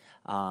makes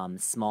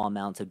small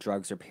amounts of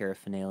drugs or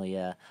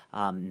paraphernalia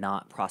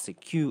not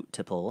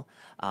prosecutable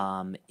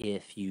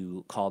if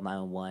you call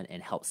 911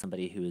 and help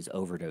somebody who is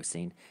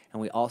overdosing. And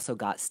we also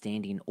got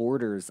standing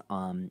orders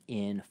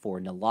in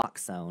for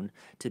naloxone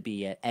to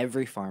be at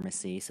every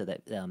pharmacy, so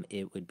that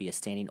it would be a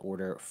standing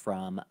order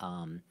from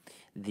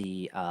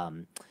the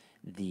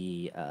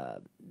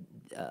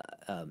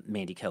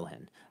Mandy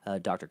Cohen,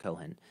 Dr.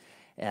 Cohen.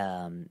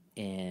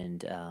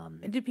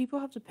 Did people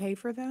have to pay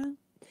for that?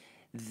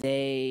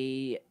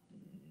 They,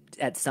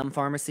 at some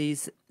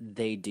pharmacies,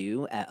 they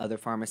do. At other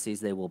pharmacies,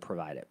 they will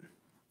provide it.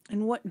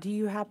 And what do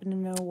you happen to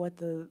know what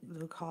the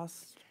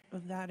cost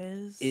of that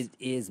is? It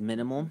is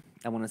minimal.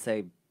 I want to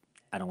say,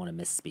 I don't want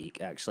to misspeak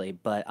actually,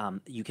 but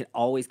you can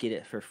always get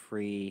it for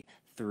free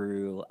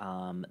through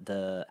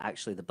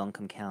the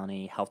Buncombe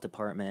County Health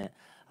Department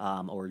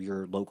or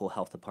your local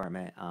health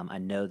department. I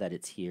know that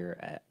it's here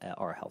at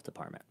our health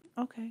department.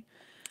 Okay.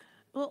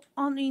 Well,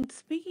 I mean,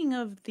 speaking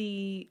of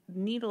the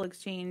needle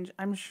exchange,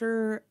 I'm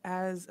sure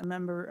as a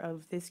member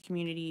of this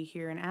community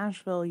here in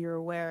Asheville, you're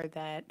aware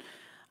that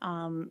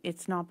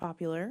it's not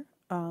popular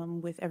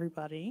with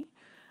everybody.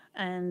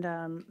 And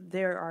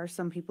there are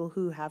some people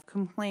who have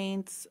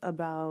complaints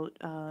about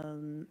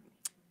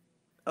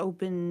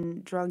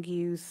open drug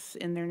use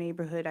in their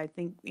neighborhood. I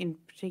think in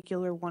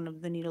particular, one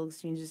of the needle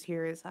exchanges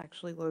here is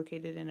actually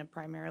located in a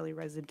primarily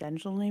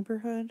residential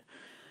neighborhood.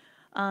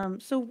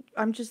 So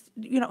I'm just,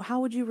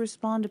 how would you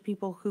respond to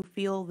people who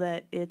feel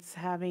that it's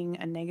having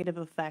a negative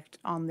effect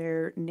on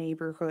their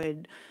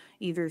neighborhood,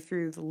 either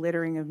through the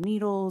littering of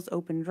needles,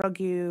 open drug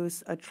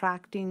use,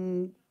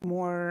 attracting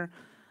more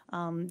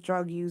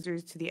drug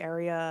users to the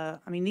area?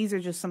 I mean, these are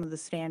just some of the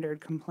standard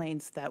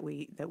complaints that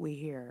we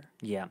hear.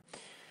 Yeah.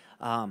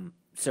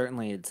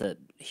 Certainly, it's a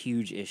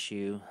huge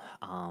issue.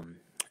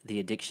 The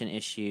addiction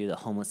issue, the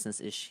homelessness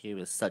issue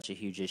is such a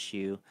huge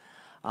issue.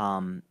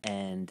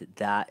 And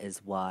that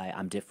is why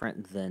I'm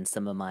different than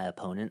some of my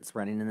opponents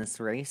running in this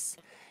race.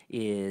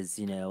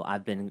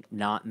 I've been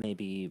not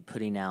maybe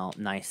putting out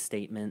nice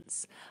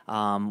statements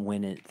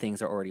when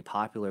things are already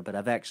popular, but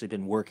I've actually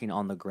been working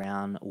on the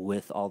ground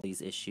with all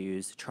these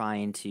issues,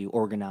 trying to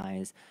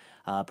organize,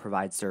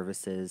 provide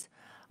services,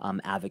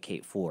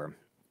 advocate for.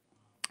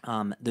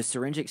 The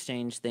syringe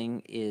exchange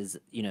thing is,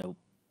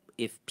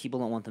 if people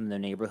don't want them in their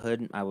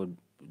neighborhood, I would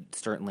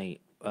certainly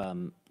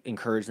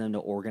encourage them to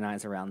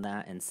organize around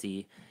that and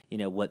see,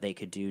 what they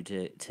could do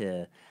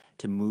to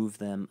move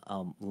them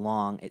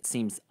along. It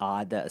seems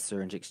odd that a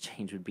syringe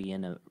exchange would be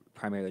in a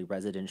primarily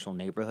residential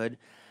neighborhood.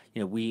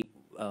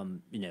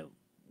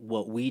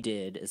 What we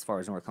did as far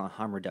as North Carolina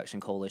Harm Reduction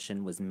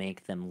Coalition was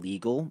make them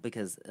legal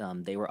because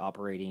they were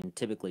operating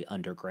typically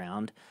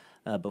underground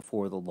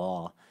before the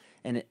law.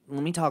 And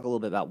let me talk a little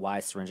bit about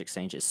why syringe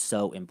exchange is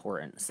so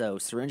important. So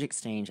syringe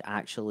exchange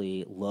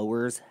actually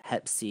lowers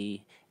Hep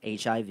C,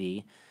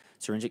 HIV.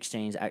 Syringe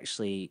exchange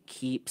actually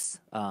keeps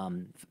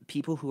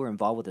people who are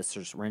involved with the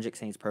syringe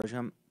exchange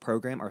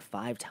program are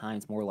 5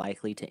 times more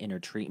likely to enter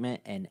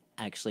treatment and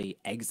actually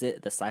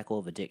exit the cycle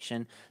of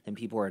addiction than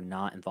people who are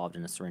not involved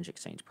in a syringe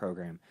exchange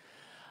program.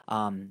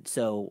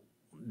 So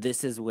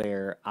this is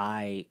where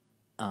I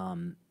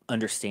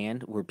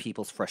understand where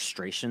people's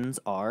frustrations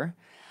are.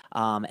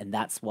 And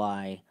that's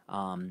why,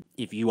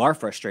 if you are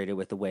frustrated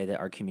with the way that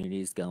our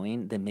community is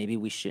going, then maybe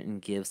we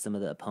shouldn't give some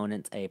of the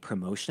opponents a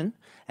promotion,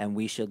 and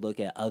we should look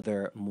at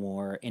other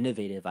more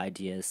innovative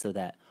ideas so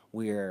that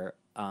we're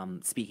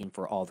speaking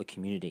for all the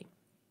community.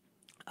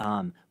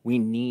 We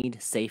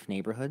need safe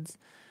neighborhoods.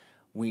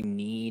 We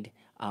need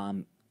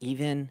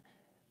even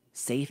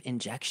safe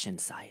injection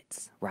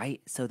sites,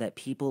 right? So that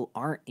people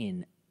aren't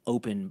in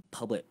open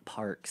public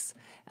parks.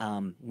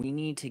 We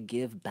need to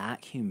give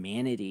back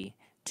humanity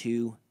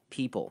to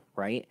people,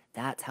 right?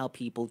 That's how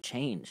people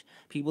change.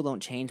 People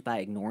don't change by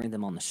ignoring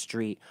them on the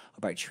street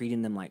or by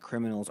treating them like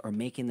criminals or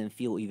making them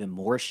feel even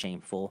more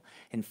shameful.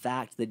 In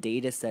fact, the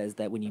data says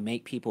that when you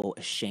make people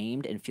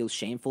ashamed and feel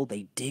shameful,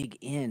 they dig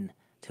in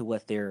to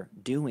what they're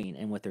doing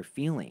and what they're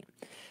feeling.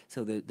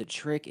 So the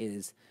trick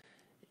is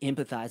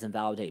empathize and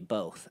validate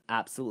both.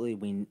 Absolutely,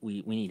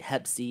 we need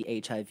Hep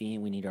C, HIV,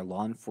 and we need our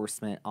law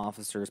enforcement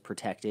officers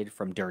protected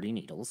from dirty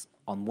needles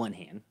on one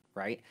hand,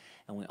 right?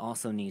 And we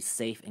also need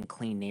safe and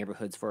clean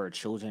neighborhoods for our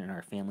children and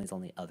our families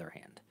on the other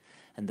hand.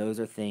 And those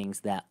are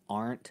things that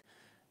aren't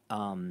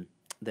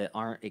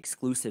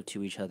exclusive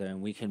to each other,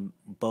 and we can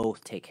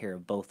both take care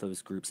of both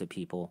those groups of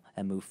people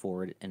and move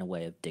forward in a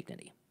way of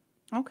dignity.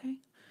 Okay.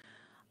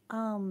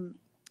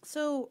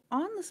 So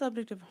on the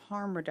subject of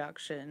harm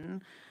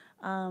reduction,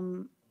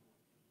 and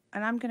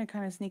I'm going to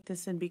kind of sneak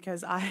this in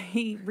because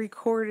I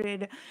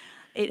recorded,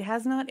 it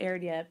has not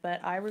aired yet,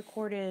 but I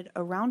recorded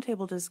a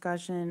roundtable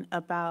discussion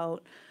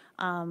about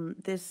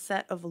this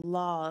set of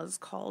laws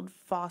called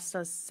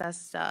FOSTA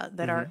SESTA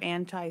that are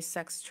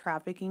anti-sex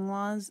trafficking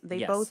laws. They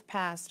Yes. both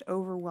passed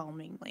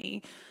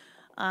overwhelmingly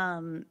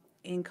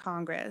in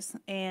Congress.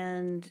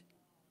 And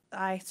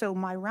so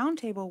my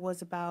roundtable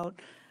was about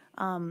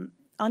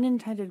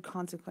unintended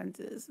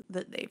consequences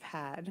that they've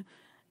had.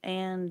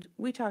 And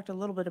we talked a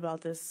little bit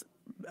about this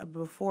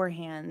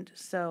beforehand,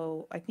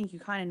 so I think you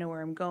kind of know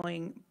where I'm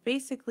going.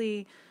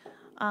 Basically,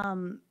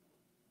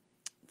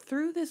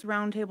 through this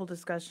roundtable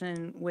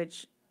discussion,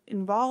 which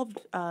involved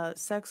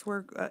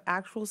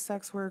actual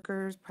sex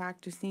workers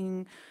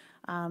practicing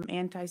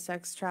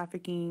anti-sex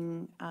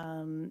trafficking,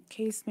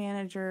 case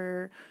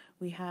manager,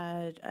 we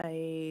had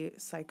a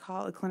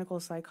clinical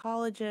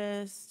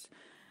psychologist,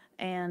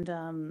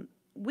 and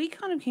we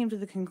kind of came to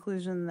the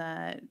conclusion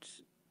that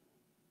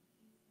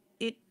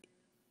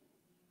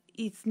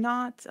it's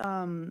not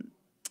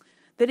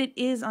that it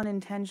is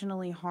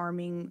unintentionally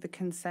harming the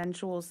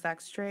consensual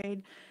sex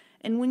trade.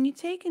 And when you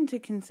take into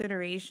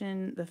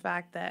consideration the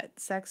fact that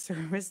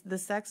the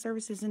sex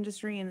services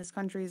industry in this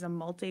country is a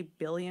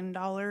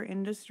multi-billion-dollar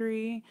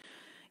industry,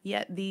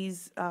 yet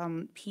these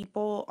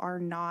people are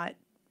not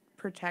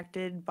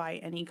protected by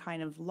any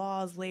kind of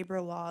laws,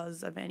 labor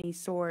laws of any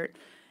sort.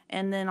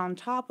 And then on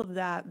top of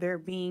that, they're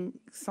being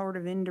sort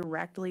of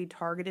indirectly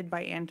targeted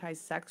by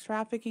anti-sex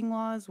trafficking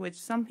laws, which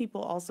some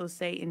people also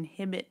say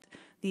inhibit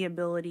the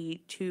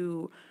ability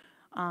to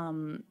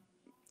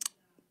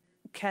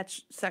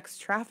catch sex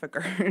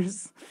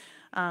traffickers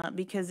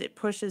because it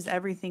pushes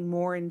everything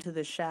more into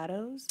the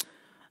shadows.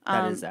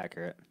 That is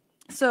accurate.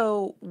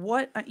 So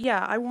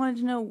I wanted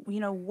to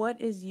know, what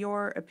is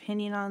your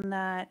opinion on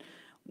that?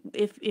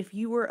 If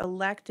you were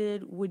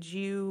elected, would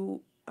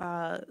you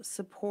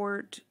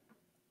support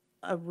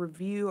a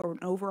review or an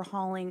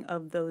overhauling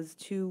of those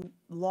two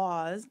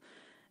laws?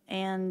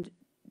 And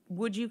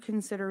would you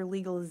consider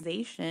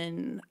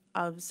legalization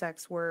of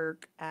sex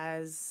work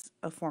as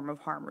a form of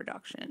harm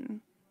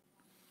reduction?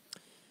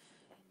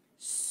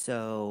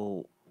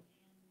 So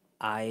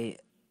I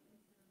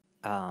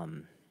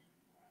love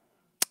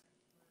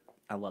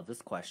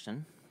this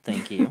question.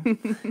 Thank you.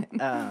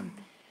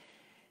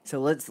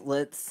 So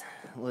let's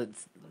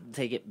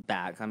take it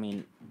back. I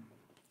mean,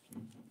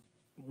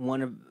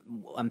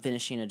 I'm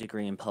finishing a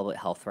degree in public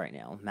health right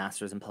now,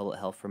 master's in public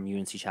health from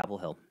UNC Chapel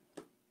Hill,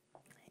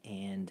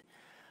 and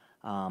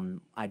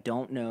I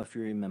don't know if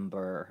you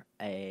remember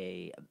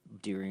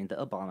during the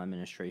Obama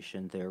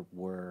administration, there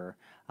were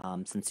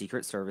some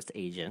Secret Service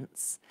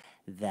agents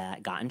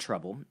that got in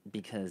trouble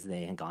because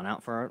they had gone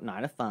out for a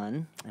night of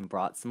fun and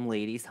brought some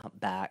ladies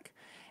back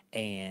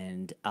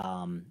and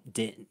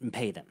didn't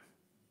pay them.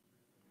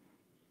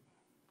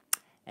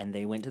 And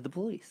they went to the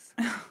police.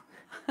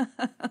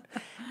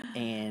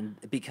 And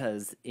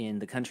because in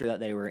the country that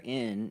they were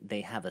in,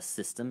 they have a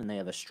system and they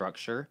have a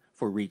structure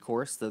for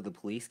recourse. So the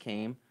police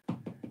came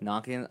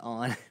knocking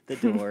on the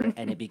door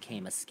and it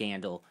became a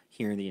scandal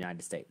here in the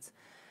United States.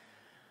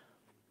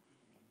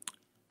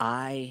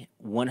 I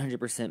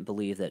 100%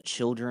 believe that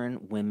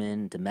children,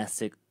 women,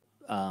 domestic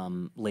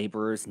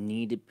laborers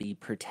need to be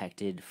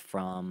protected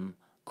from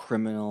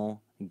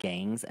criminal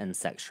gangs and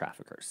sex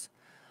traffickers.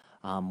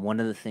 One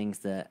of the things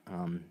that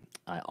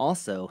I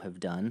also have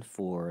done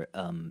for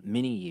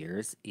many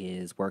years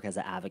is work as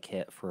an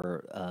advocate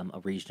for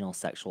a regional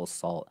sexual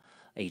assault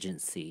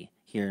agency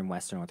here in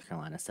Western North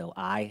Carolina. So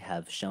I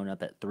have shown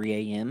up at 3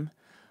 a.m.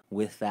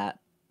 with that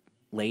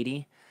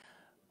lady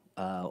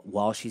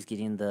while she's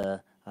getting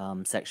the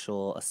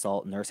sexual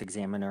assault nurse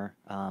examiner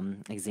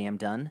exam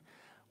done,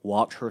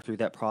 walked her through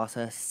that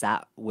process,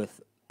 sat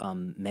with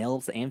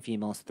males and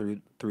females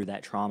through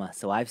that trauma.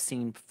 So I've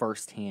seen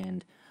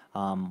firsthand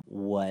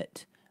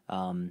what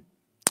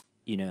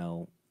you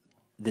know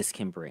this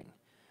can bring.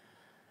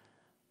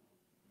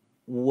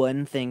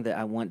 One thing that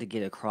I want to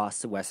get across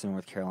to Western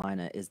North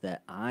Carolina is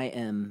that I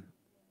am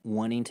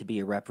wanting to be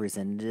a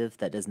representative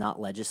that does not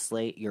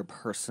legislate your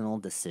personal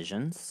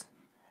decisions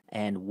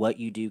and what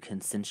you do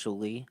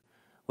consensually,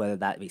 whether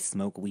that be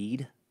smoke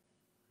weed,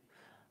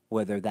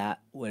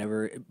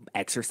 whatever,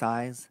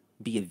 exercise,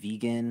 be a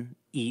vegan,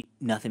 eat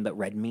nothing but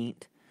red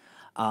meat.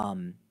 I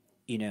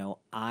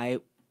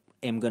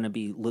am going to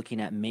be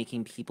looking at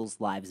making people's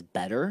lives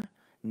better,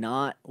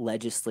 not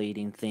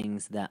legislating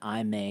things that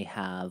I may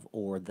have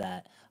or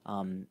that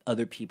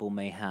other people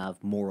may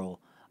have moral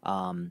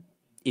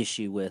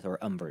issue with or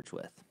umbrage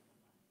with.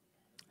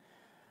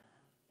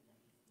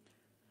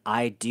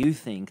 I do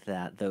think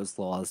that those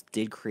laws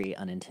did create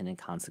unintended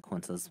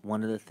consequences.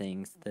 One of the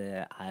things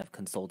that I've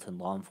consulted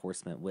law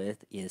enforcement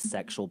with is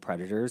sexual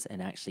predators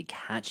and actually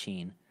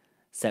catching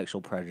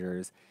sexual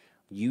predators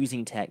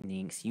using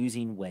techniques,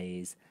 using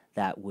ways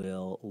that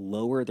will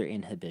lower their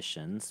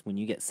inhibitions. When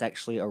you get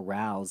sexually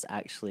aroused,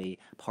 actually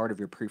part of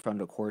your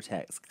prefrontal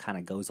cortex kind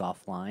of goes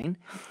offline.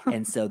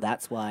 And so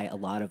that's why a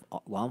lot of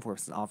law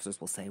enforcement officers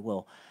will say,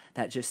 well,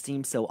 that just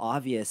seems so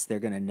obvious, they're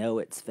going to know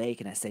it's fake.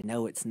 And I say,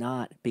 no, it's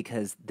not,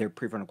 because their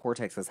prefrontal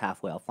cortex is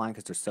halfway offline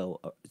because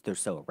they're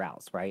so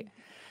aroused, right?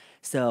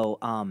 So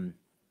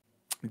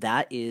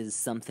that is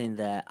something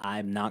that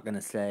I'm not going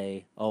to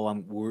say,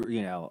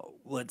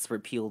 let's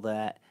repeal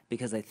that,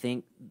 because I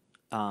think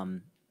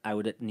I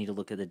would need to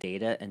look at the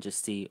data and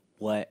just see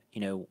what,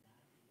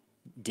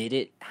 did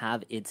it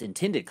have its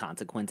intended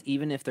consequence,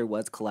 even if there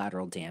was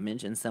collateral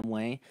damage in some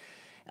way.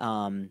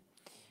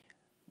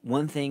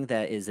 One thing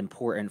that is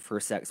important for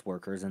sex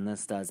workers, and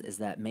this does, is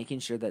that making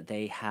sure that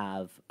they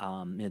have,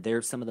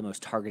 they're some of the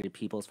most targeted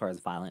people as far as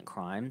violent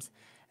crimes.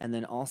 And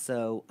then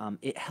also,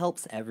 it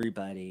helps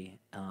everybody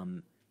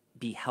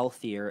be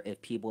healthier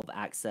if people have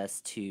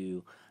access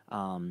to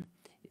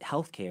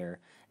healthcare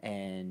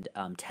and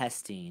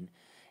testing.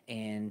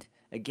 And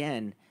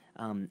again,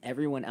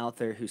 everyone out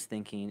there who's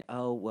thinking,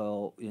 oh,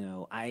 well,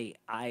 I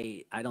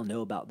don't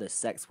know about this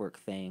sex work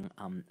thing.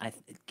 I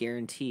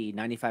guarantee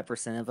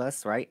 95% of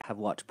us, right, have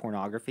watched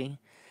pornography.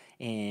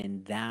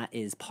 And that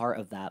is part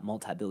of that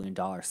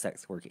multi-billion-dollar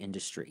sex work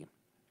industry.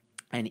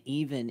 And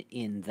even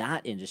in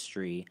that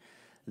industry,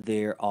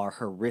 there are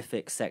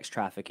horrific sex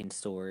trafficking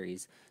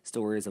stories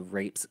of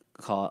rapes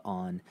caught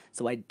on.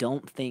 So I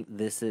don't think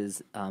this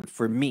is,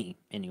 for me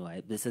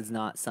anyway, this is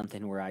not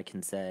something where I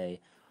can say,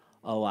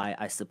 oh,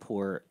 I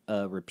support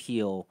a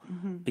repeal,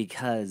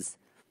 because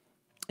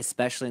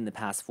especially in the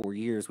past 4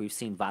 years, we've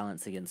seen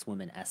violence against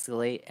women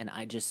escalate, and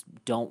I just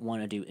don't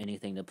want to do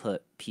anything to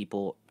put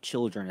people,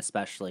 children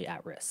especially,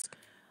 at risk.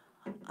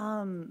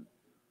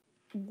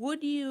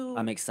 Would you...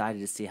 I'm excited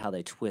to see how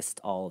they twist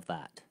all of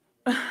that.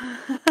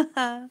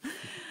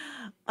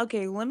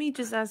 Okay, let me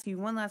just ask you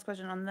one last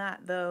question on that,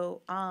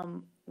 though.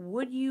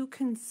 Would you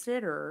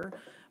consider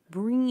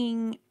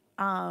bringing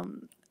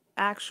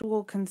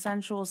actual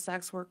consensual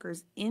sex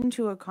workers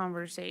into a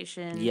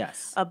conversation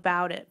Yes.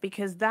 about it?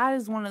 Because that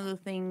is one of the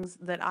things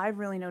that I've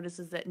really noticed,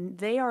 is that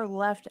they are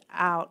left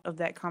out of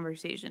that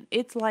conversation.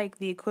 It's like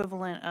the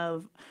equivalent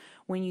of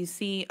when you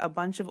see a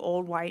bunch of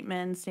old white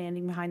men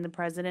standing behind the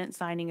president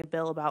signing a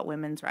bill about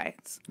women's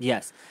rights.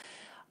 Yes.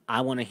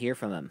 I want to hear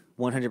from them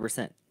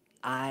 100%.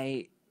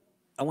 I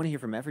want to hear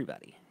from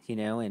everybody,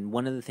 and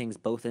one of the things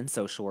both in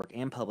social work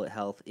and public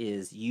health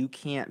is you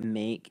can't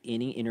make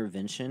any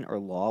intervention or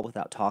law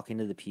without talking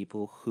to the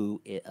people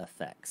who it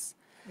affects.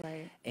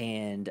 Right.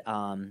 And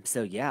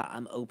so, yeah,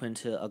 I'm open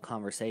to a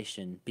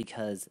conversation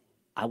because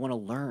I want to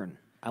learn.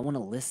 I want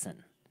to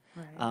listen.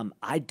 Right.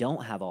 I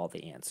don't have all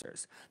the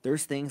answers.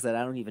 There's things that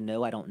I don't even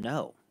know I don't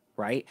know,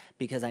 right?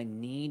 Because I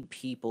need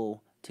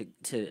people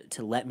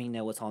to let me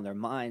know what's on their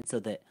mind so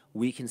that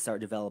we can start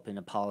developing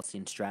a policy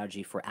and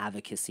strategy for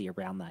advocacy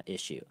around that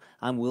issue.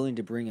 I'm willing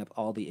to bring up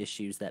all the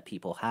issues that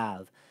people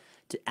have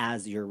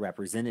as your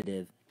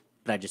representative,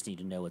 but I just need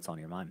to know what's on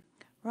your mind.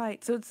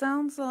 Right. So it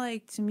sounds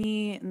like to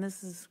me, and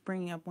this is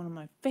bringing up one of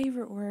my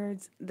favorite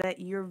words,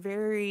 that you're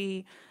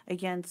very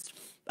against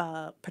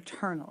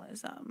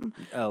paternalism.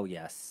 Oh,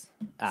 yes.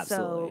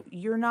 Absolutely. So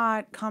you're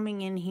not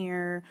coming in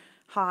here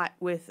hot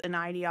with an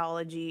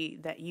ideology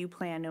that you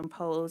plan to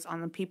impose on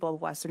the people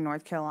of Western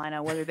North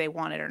Carolina, whether they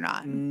want it or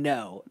not.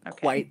 No, Okay.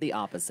 Quite the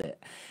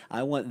opposite.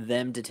 I want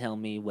them to tell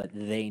me what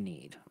they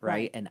need,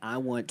 right? And I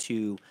want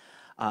to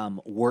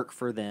work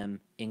for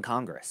them in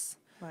Congress.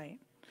 Right.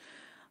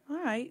 All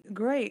right,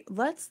 great.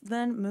 Let's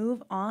then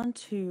move on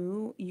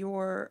to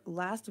your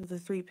last of the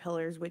three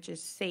pillars, which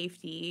is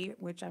safety,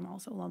 which I'm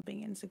also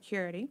lumping in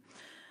security.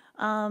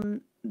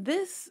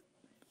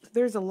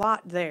 There's a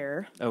lot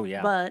there. Oh,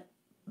 yeah. But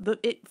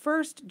it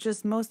first,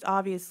 just most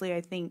obviously,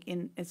 I think,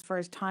 as far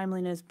as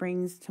timeliness,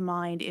 brings to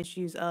mind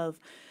issues of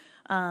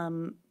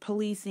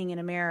policing in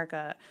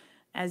America.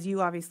 as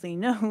you obviously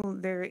know,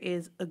 there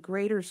is a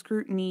greater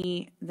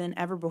scrutiny than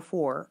ever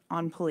before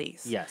on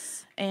police.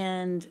 Yes.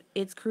 And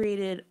it's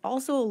created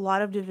also a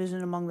lot of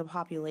division among the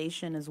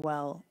population as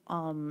well,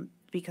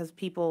 because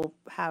people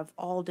have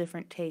all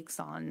different takes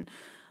on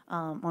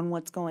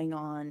what's going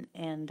on,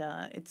 and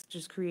it's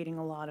just creating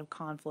a lot of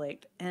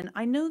conflict. And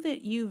I know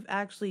that you've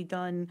actually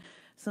done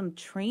some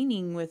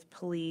training with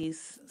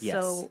police, Yes.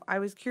 so I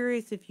was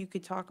curious if you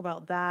could talk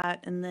about that,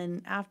 and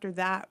then after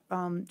that,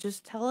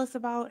 just tell us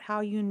about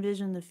how you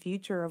envision the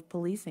future of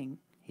policing.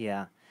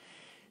 Yeah.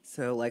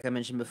 So, like I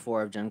mentioned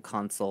before, I've done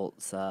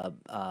consults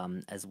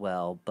as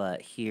well,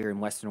 but here in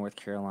Western North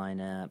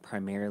Carolina,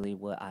 primarily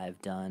what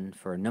I've done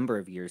for a number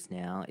of years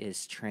now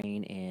is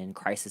train in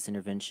crisis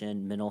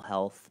intervention, mental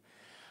health,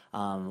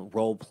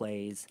 role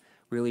plays,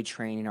 really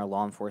training our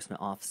law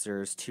enforcement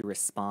officers to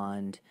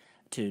respond,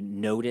 to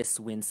notice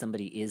when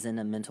somebody is in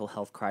a mental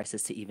health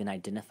crisis, to even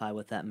identify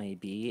what that may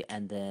be,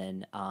 and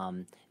then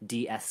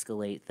de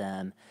escalate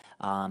them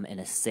in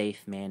a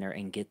safe manner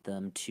and get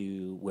them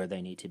to where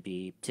they need to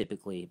be,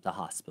 typically the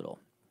hospital.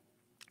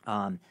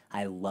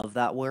 I love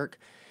that work.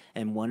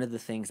 And one of the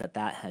things that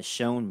that has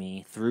shown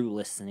me through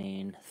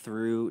listening,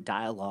 through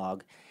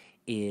dialogue,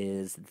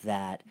 is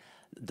that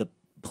the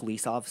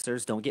police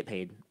officers don't get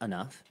paid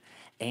enough,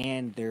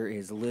 and there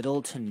is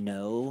little to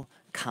no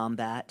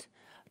combat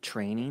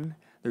training.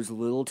 There's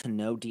little to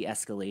no de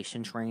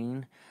escalation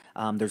training.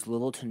 There's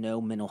little to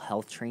no mental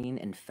health training.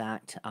 In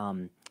fact,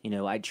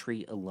 I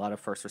treat a lot of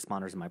first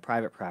responders in my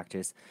private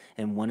practice,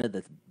 and one of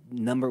the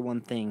number one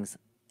things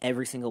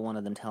every single one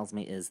of them tells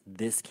me is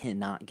this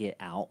cannot get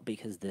out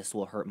because this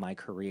will hurt my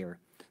career.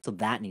 So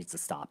that needs to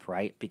stop,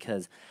 right?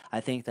 Because I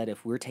think that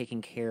if we're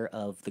taking care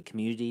of the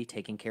community,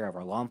 taking care of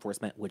our law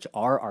enforcement, which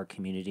are our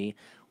community,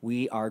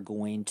 we are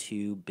going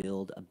to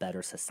build a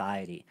better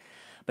society.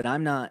 But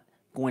I'm not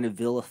going to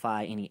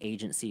vilify any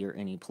agency or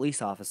any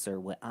police officer.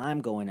 What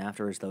I'm going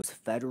after is those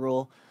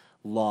federal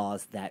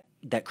laws that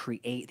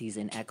create these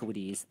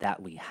inequities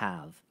that we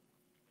have.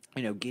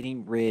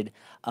 Getting rid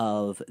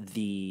of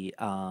the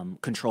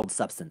Controlled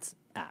Substance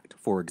Act,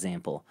 for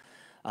example,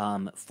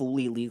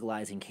 fully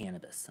legalizing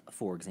cannabis,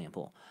 for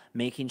example,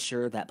 making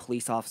sure that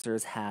police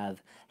officers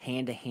have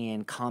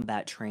hand-to-hand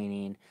combat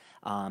training,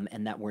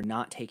 and that we're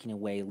not taking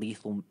away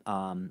lethal,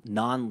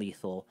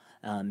 non-lethal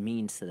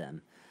means to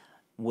them.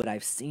 What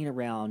I've seen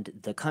around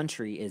the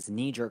country is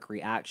knee-jerk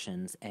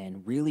reactions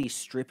and really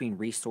stripping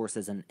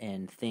resources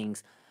and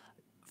things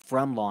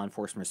from law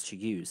enforcement to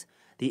use.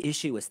 The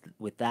issue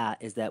with that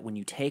is that when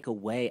you take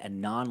away a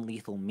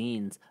non-lethal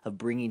means of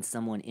bringing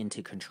someone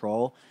into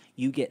control,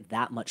 you get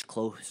that much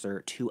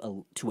closer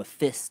to a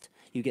fist.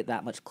 You get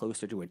that much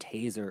closer to a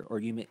taser, or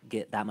you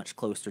get that much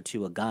closer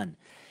to a gun.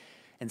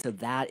 And so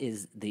that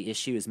is the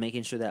issue: is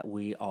making sure that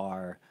we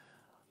are,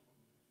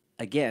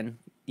 again,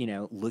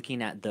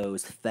 looking at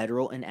those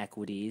federal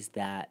inequities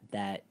that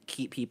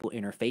keep people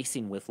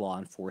interfacing with law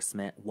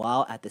enforcement,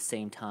 while at the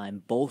same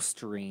time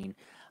bolstering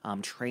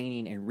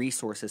training and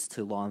resources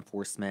to law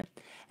enforcement,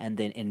 and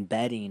then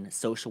embedding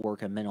social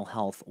work and mental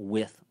health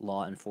with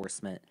law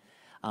enforcement,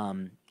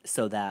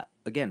 so that,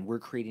 again, we're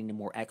creating a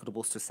more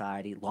equitable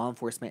society. Law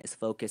enforcement is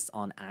focused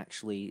on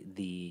actually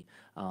the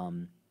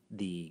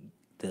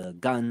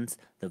guns,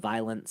 the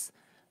violence,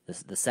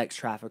 the sex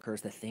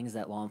traffickers, the things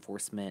that law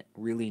enforcement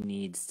really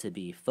needs to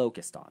be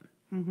focused on.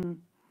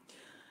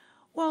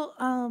 Well,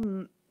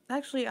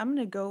 actually, I'm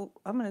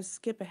gonna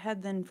skip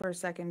ahead then for a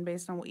second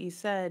based on what you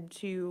said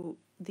to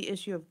the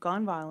issue of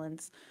gun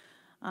violence.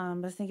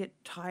 I think it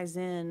ties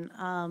in.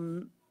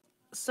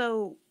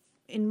 So,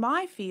 in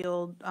my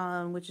field,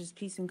 which is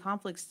peace and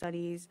conflict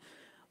studies,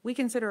 we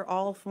consider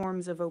all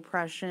forms of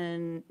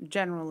oppression,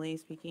 generally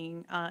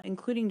speaking,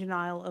 including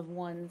denial of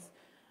one's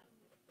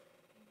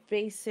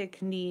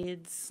basic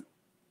needs,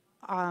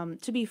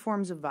 to be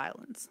forms of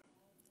violence.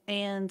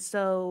 And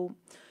so,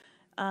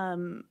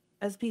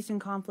 as peace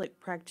and conflict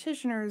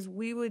practitioners,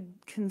 we would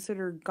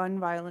consider gun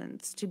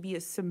violence to be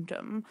a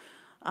symptom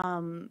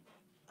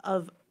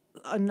of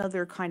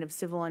another kind of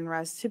civil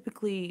unrest,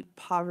 typically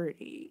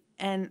poverty.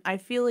 And I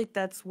feel like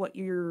that's what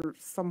you're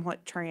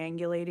somewhat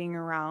triangulating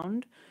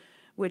around,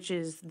 which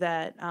is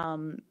that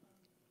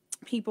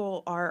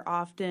people are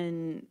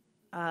often,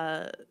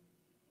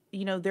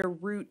 their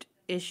root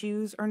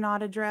issues are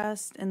not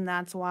addressed. And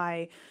that's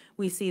why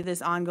we see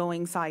this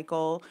ongoing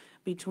cycle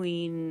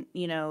between,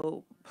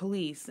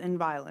 police and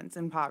violence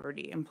and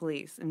poverty, and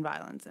police and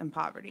violence and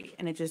poverty.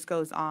 And it just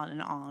goes on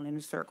in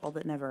a circle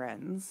that never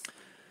ends.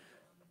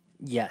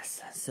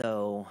 Yes.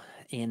 So,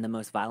 in the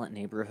most violent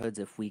neighborhoods,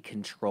 if we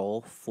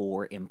control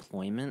for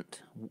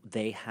employment,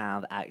 they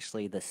have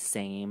actually the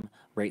same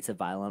rates of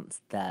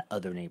violence that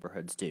other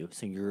neighborhoods do.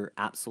 So, you're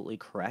absolutely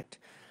correct.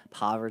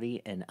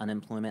 Poverty and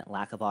unemployment,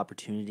 lack of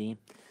opportunity.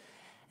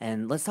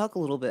 And let's talk a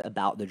little bit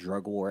about the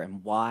drug war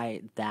and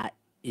why that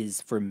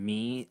is, for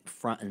me,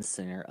 front and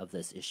center of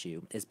this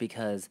issue, is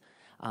because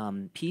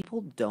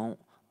people don't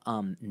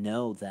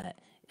know that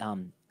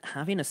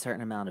having a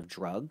certain amount of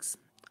drugs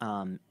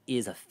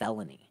is a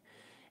felony.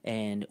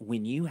 And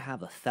when you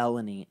have a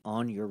felony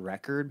on your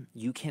record,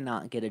 you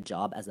cannot get a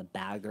job as a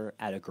bagger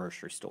at a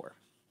grocery store.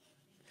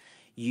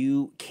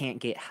 You can't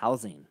get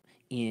housing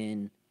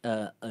in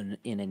a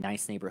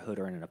nice neighborhood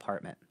or in an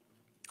apartment.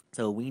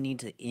 So we need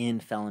to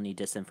end felony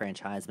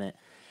disenfranchisement.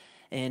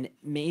 And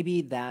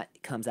maybe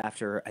that comes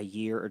after a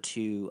year or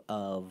two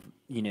of,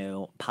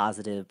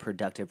 positive,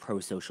 productive,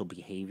 pro-social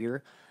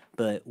behavior.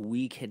 But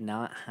we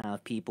cannot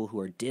have people who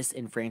are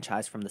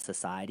disenfranchised from the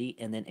society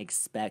and then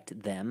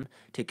expect them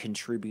to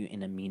contribute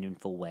in a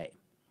meaningful way.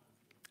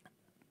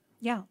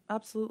 Yeah,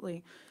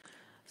 absolutely.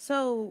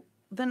 So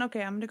then,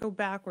 okay, I'm going to go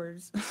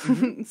backwards.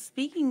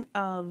 Speaking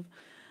of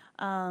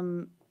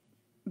um,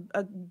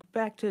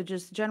 back to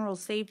just general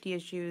safety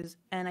issues,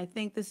 and I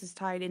think this is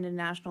tied into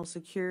national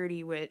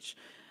security, which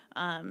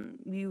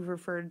you've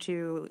referred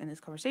to in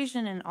this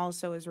conversation and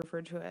also is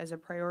referred to as a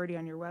priority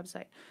on your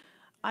website.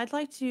 I'd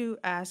like to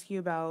ask you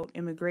about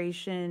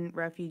immigration,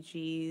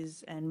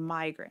 refugees, and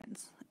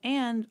migrants.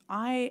 And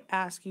I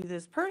ask you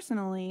this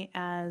personally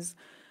as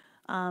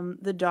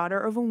the daughter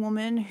of a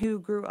woman who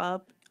grew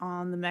up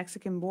on the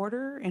Mexican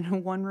border in a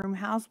one-room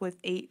house with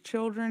 8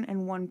 children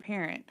and one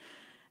parent,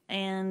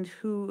 and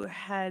who,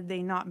 had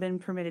they not been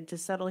permitted to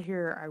settle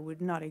here, I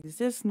would not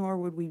exist, nor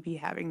would we be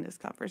having this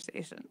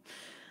conversation.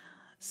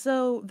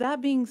 So,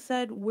 that being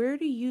said, where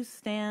do you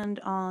stand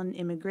on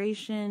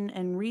immigration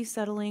and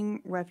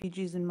resettling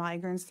refugees and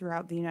migrants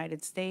throughout the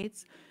United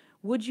States?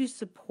 Would you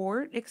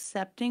support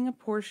accepting a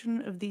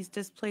portion of these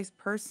displaced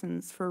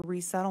persons for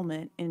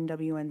resettlement in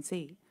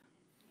WNC?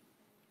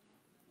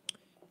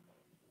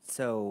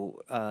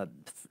 So,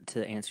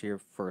 to answer your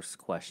first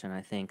question,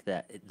 I think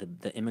that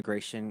the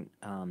immigration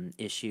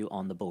issue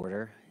on the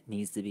border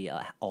needs to be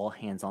a all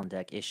hands on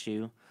deck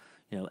issue.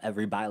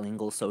 Every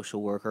bilingual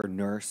social worker,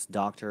 nurse,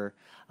 doctor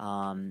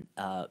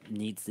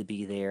needs to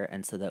be there,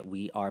 and so that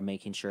we are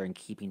making sure and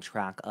keeping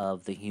track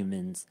of the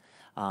humans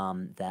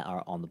that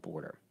are on the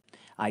border.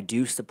 I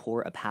do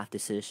support a path to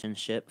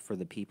citizenship for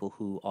the people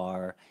who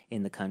are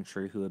in the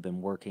country, who have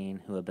been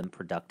working, who have been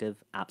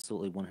productive.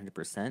 Absolutely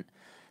 100%.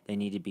 They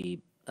need to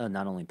be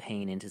not only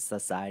paying into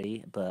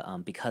society,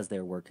 but because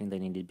they're working, they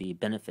need to be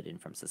benefiting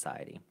from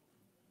society.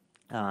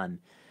 Um,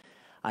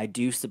 I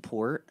do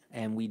support,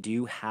 and we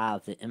do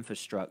have the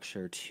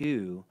infrastructure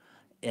to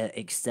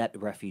accept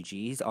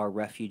refugees. Our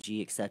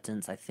refugee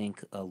acceptance, I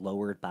think,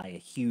 lowered by a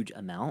huge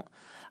amount.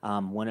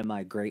 One of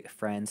my great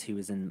friends who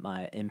was in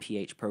my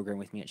MPH program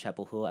with me at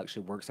Chapel Hill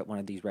actually works at one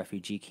of these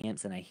refugee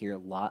camps, and I hear a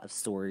lot of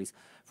stories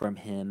from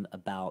him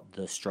about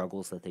the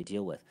struggles that they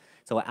deal with.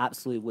 So I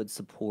absolutely would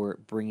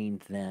support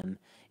bringing them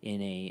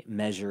in a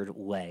measured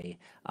way.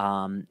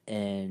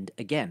 And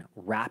again,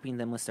 wrapping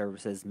them with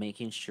services,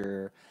 making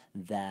sure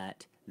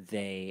that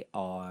they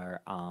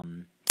are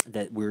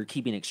that we're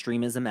keeping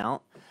extremism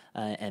out,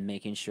 and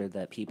making sure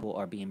that people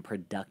are being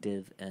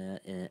productive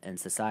in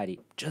society,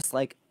 just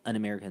like an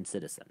American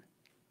citizen.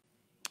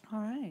 All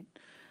right.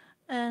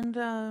 And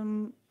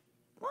one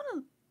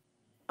of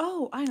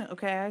oh, I know.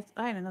 Okay,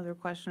 I had another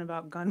question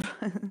about gun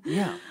violence.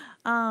 Yeah.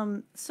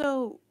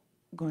 So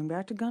going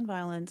back to gun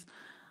violence,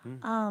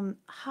 Mm,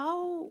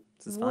 how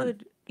this is fun.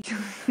 would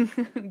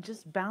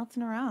just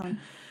bouncing around?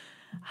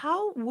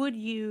 How would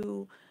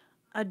you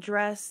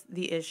address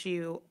the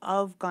issue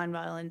of gun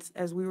violence,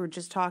 as we were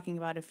just talking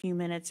about a few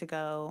minutes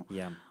ago,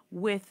 Yeah.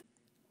 with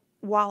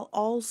while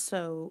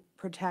also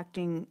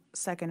protecting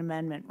Second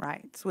Amendment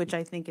rights, which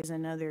I think is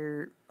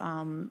another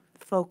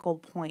focal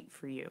point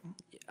for you?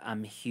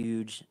 I'm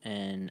huge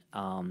in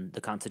the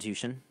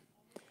Constitution.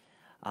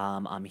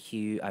 I'm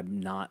huge. I'm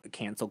not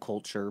cancel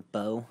culture,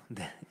 Bo.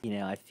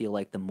 I feel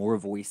like the more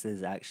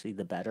voices, actually,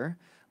 the better.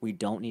 We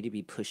don't need to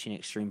be pushing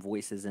extreme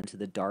voices into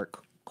the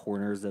dark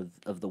corners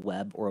of the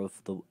web or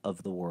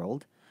of the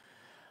world.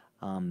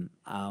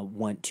 I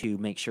want to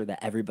make sure that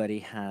everybody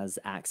has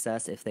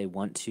access, if they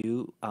want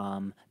to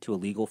a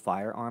legal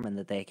firearm, and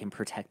that they can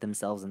protect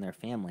themselves and their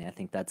family. I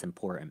think that's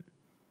important.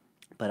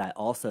 But I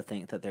also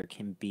think that there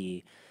can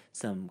be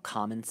some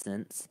common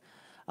sense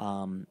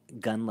gun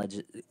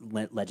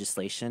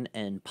legislation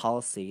and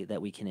policy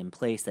that we can in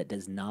place that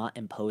does not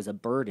impose a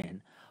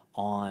burden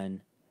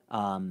on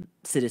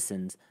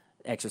citizens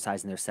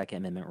exercising their Second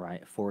Amendment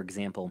right. For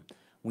example,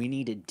 we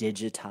need to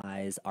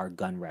digitize our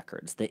gun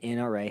records. The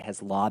NRA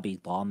has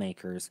lobbied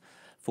lawmakers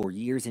for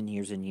years and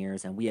years and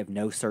years, and we have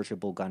no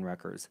searchable gun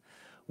records.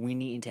 We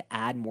need to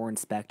add more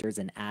inspectors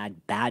and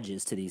add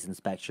badges to these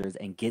inspectors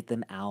and get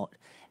them out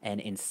and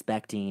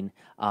inspecting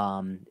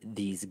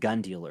these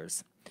gun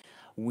dealers.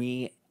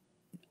 We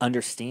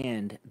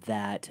understand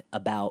that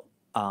about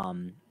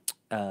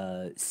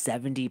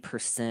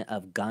 70%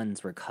 of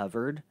guns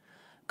recovered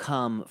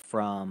come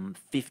from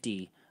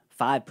 55%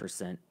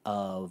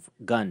 of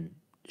gun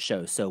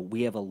shows. So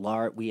we have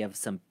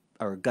some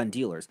or gun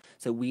dealers.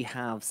 So we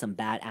have some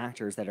bad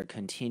actors that are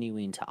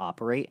continuing to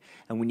operate,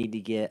 and we need to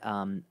get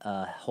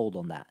a hold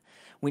on that.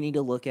 We need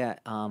to look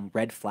at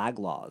red flag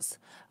laws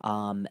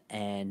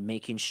and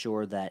making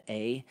sure that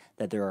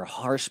that there are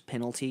harsh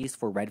penalties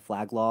for red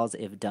flag laws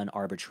if done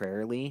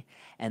arbitrarily,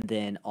 and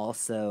then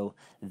also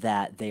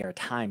that they are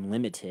time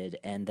limited,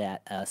 and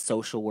that a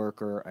social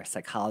worker, a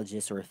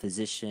psychologist, or a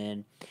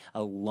physician,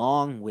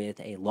 along with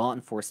a law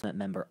enforcement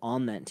member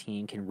on that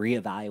team, can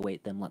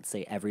reevaluate them, let's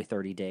say every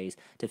 30 days,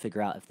 to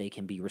figure out if they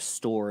can be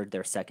restored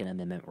their Second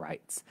Amendment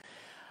rights.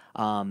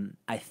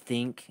 I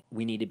think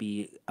we need to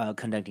be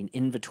conducting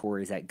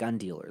inventories at gun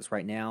dealers.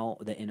 Right now,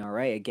 the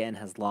NRA, again,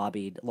 has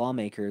lobbied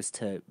lawmakers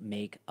to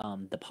make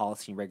the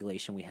policy and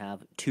regulation we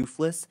have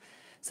toothless.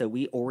 So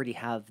we already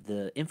have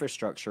the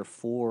infrastructure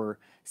for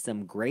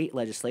some great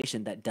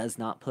legislation that does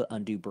not put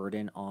undue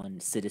burden on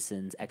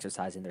citizens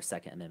exercising their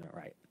Second Amendment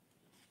right.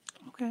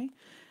 Okay.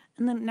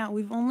 And then now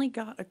we've only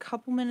got a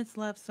couple minutes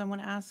left, so I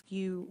want to ask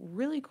you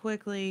really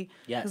quickly,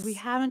 because we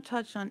Yes. haven't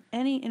touched on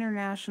any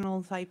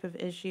international type of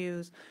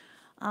issues.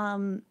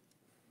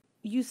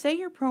 You say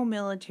you're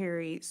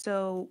pro-military,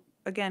 so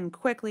again,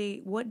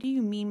 quickly, what do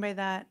you mean by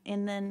that?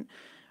 And then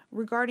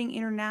regarding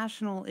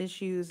international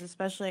issues,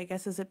 especially I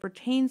guess as it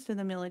pertains to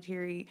the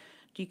military,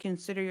 do you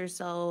consider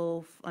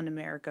yourself an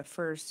America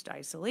First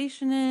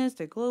isolationist,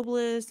 a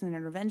globalist, an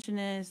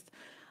interventionist?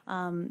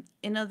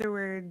 In other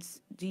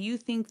words, do you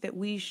think that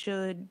we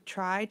should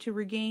try to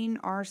regain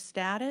our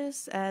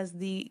status as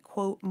the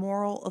quote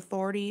moral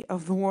authority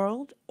of the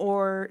world,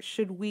 or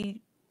should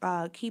we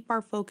keep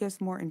our focus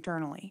more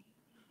internally?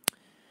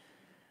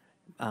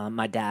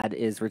 My dad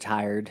is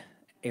retired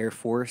Air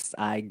Force.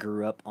 I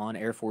grew up on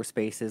Air Force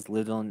bases,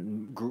 moved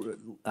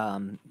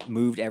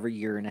every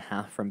year and a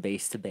half from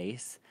base to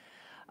base.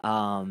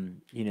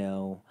 You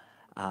know,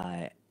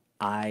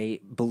 I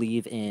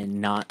believe in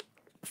not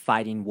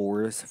fighting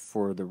wars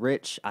for the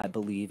rich. I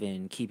believe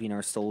in keeping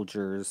our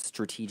soldiers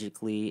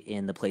strategically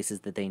in the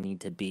places that they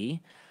need to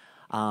be.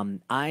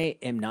 I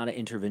am not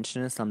an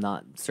interventionist. I'm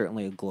not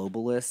certainly a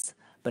globalist,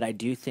 but I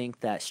do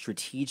think that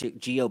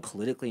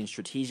geopolitically and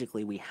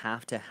strategically, we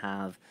have to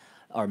have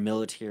our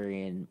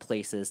military in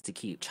places to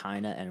keep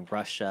China and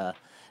Russia,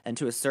 and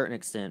to a certain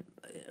extent,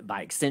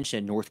 by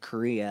extension, North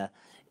Korea,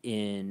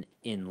 in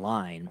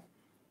line.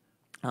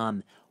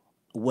 Um,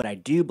 what I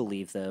do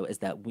believe, though, is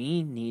that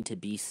we need to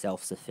be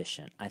self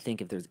sufficient. I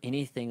think if there's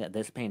anything that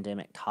this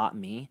pandemic taught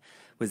me,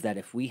 was that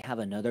if we have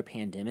another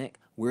pandemic,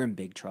 we're in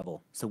big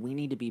trouble. So we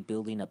need to be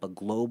building up a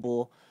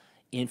global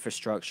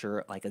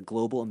infrastructure, like a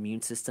global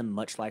immune system,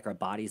 much like our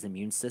body's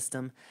immune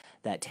system,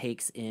 that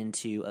takes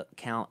into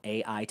account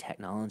AI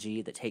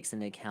technology, that takes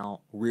into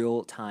account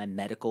real time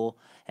medical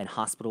and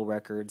hospital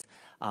records,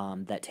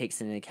 that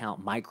takes into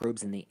account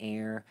microbes in the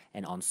air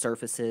and on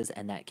surfaces,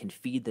 and that can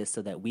feed this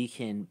so that we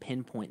can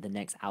pinpoint the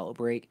next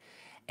outbreak.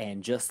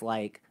 And just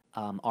like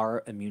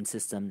our immune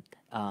system,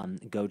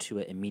 go to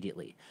it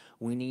immediately.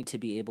 We need to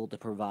be able to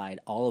provide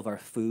all of our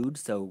food,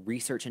 so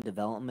research and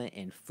development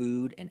in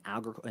food and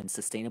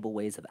sustainable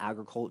ways of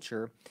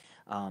agriculture,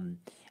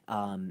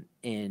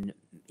 in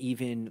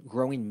even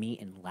growing meat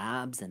in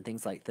labs and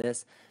things like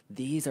this.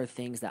 These are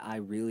things that I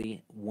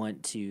really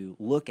want to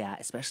look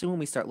at, especially when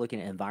we start looking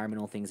at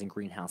environmental things and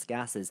greenhouse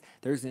gases.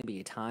 There's going to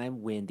be a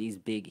time when these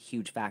big,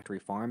 huge factory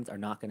farms are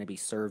not going to be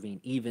serving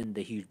even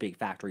the huge, big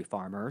factory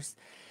farmers.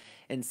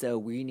 And so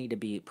we need to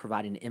be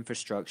providing an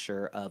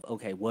infrastructure of,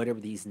 okay, what are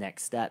these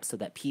next steps so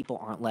that people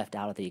aren't left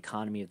out of the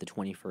economy of the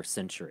 21st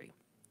century?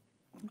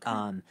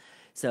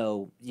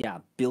 So yeah,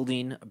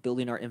 building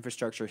our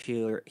infrastructure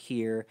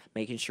here,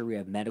 making sure we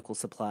have medical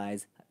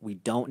supplies. We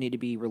don't need to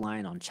be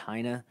relying on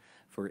China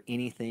for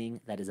anything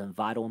that is of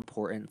vital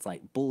importance,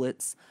 like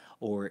bullets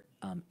or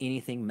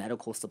anything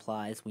medical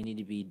supplies. We need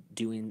to be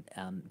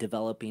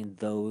developing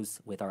those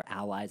with our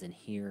allies and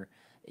here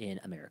in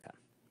America.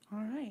 All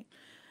right.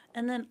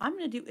 And then I'm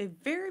going to do a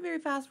very, very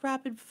fast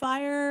rapid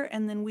fire,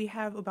 and then we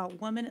have about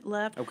 1 minute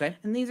left. Okay.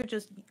 And these are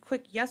just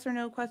quick yes or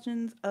no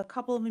questions. A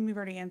couple of them you've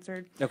already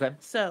answered. Okay.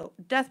 So,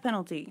 death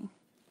penalty.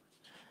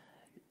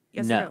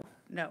 Yes No. or no?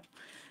 No.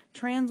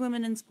 Trans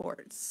women in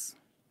sports.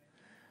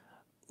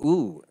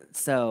 Ooh,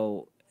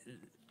 so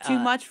Too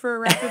much for a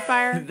rapid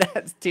fire?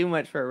 that's too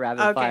much for a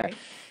rapid Okay. fire.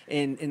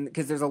 And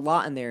because there's a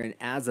lot in there, and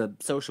as a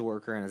social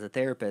worker and as a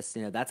therapist,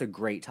 that's a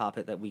great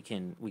topic that we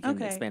can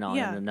Okay, expand on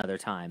yeah. in another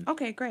time.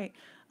 Okay, great.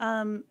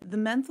 The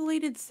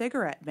mentholated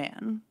cigarette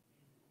ban.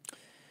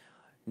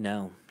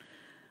 No.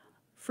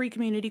 Free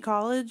community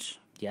college.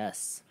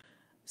 Yes.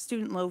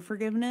 Student loan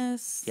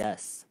forgiveness.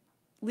 Yes.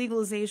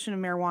 Legalization of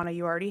marijuana,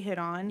 you already hit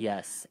on.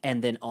 Yes.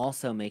 And then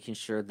also making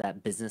sure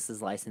that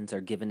businesses' license are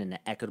given in an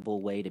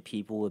equitable way to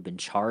people who have been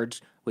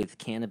charged with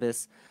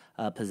cannabis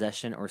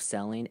possession or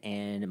selling,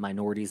 and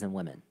minorities and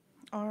women.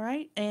 All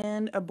right.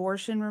 And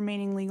abortion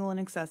remaining legal and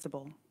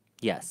accessible.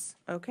 Yes.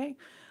 Okay.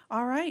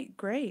 All right.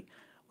 Great.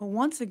 Well,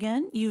 once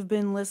again, you've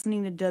been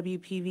listening to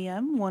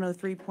WPVM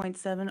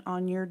 103.7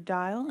 on your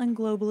dial and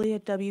globally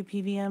at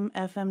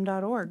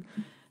WPVMFM.org.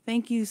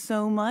 Thank you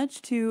so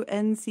much to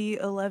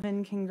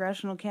NC11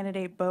 congressional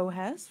candidate Bo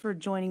Hess for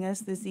joining us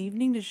this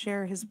evening to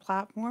share his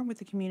platform with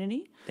the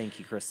community. Thank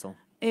you, Crystal.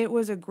 It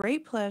was a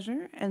great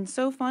pleasure and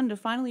so fun to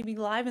finally be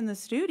live in the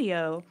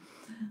studio.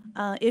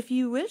 If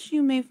you wish,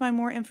 you may find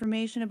more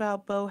information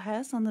about Bo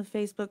Hess on the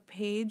Facebook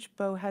page,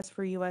 Bo Hess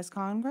for U.S.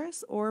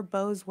 Congress, or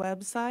Bo's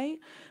website,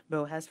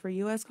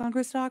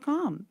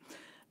 bohessforuscongress.com.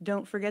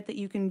 Don't forget that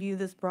you can view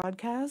this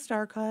broadcast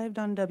archived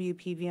on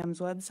WPVM's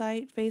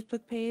website,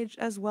 Facebook page,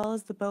 as well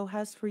as the Bo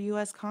Hess for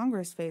U.S.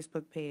 Congress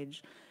Facebook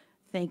page.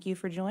 Thank you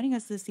for joining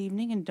us this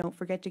evening, and don't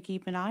forget to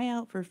keep an eye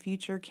out for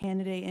future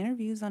candidate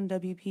interviews on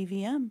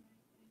WPVM.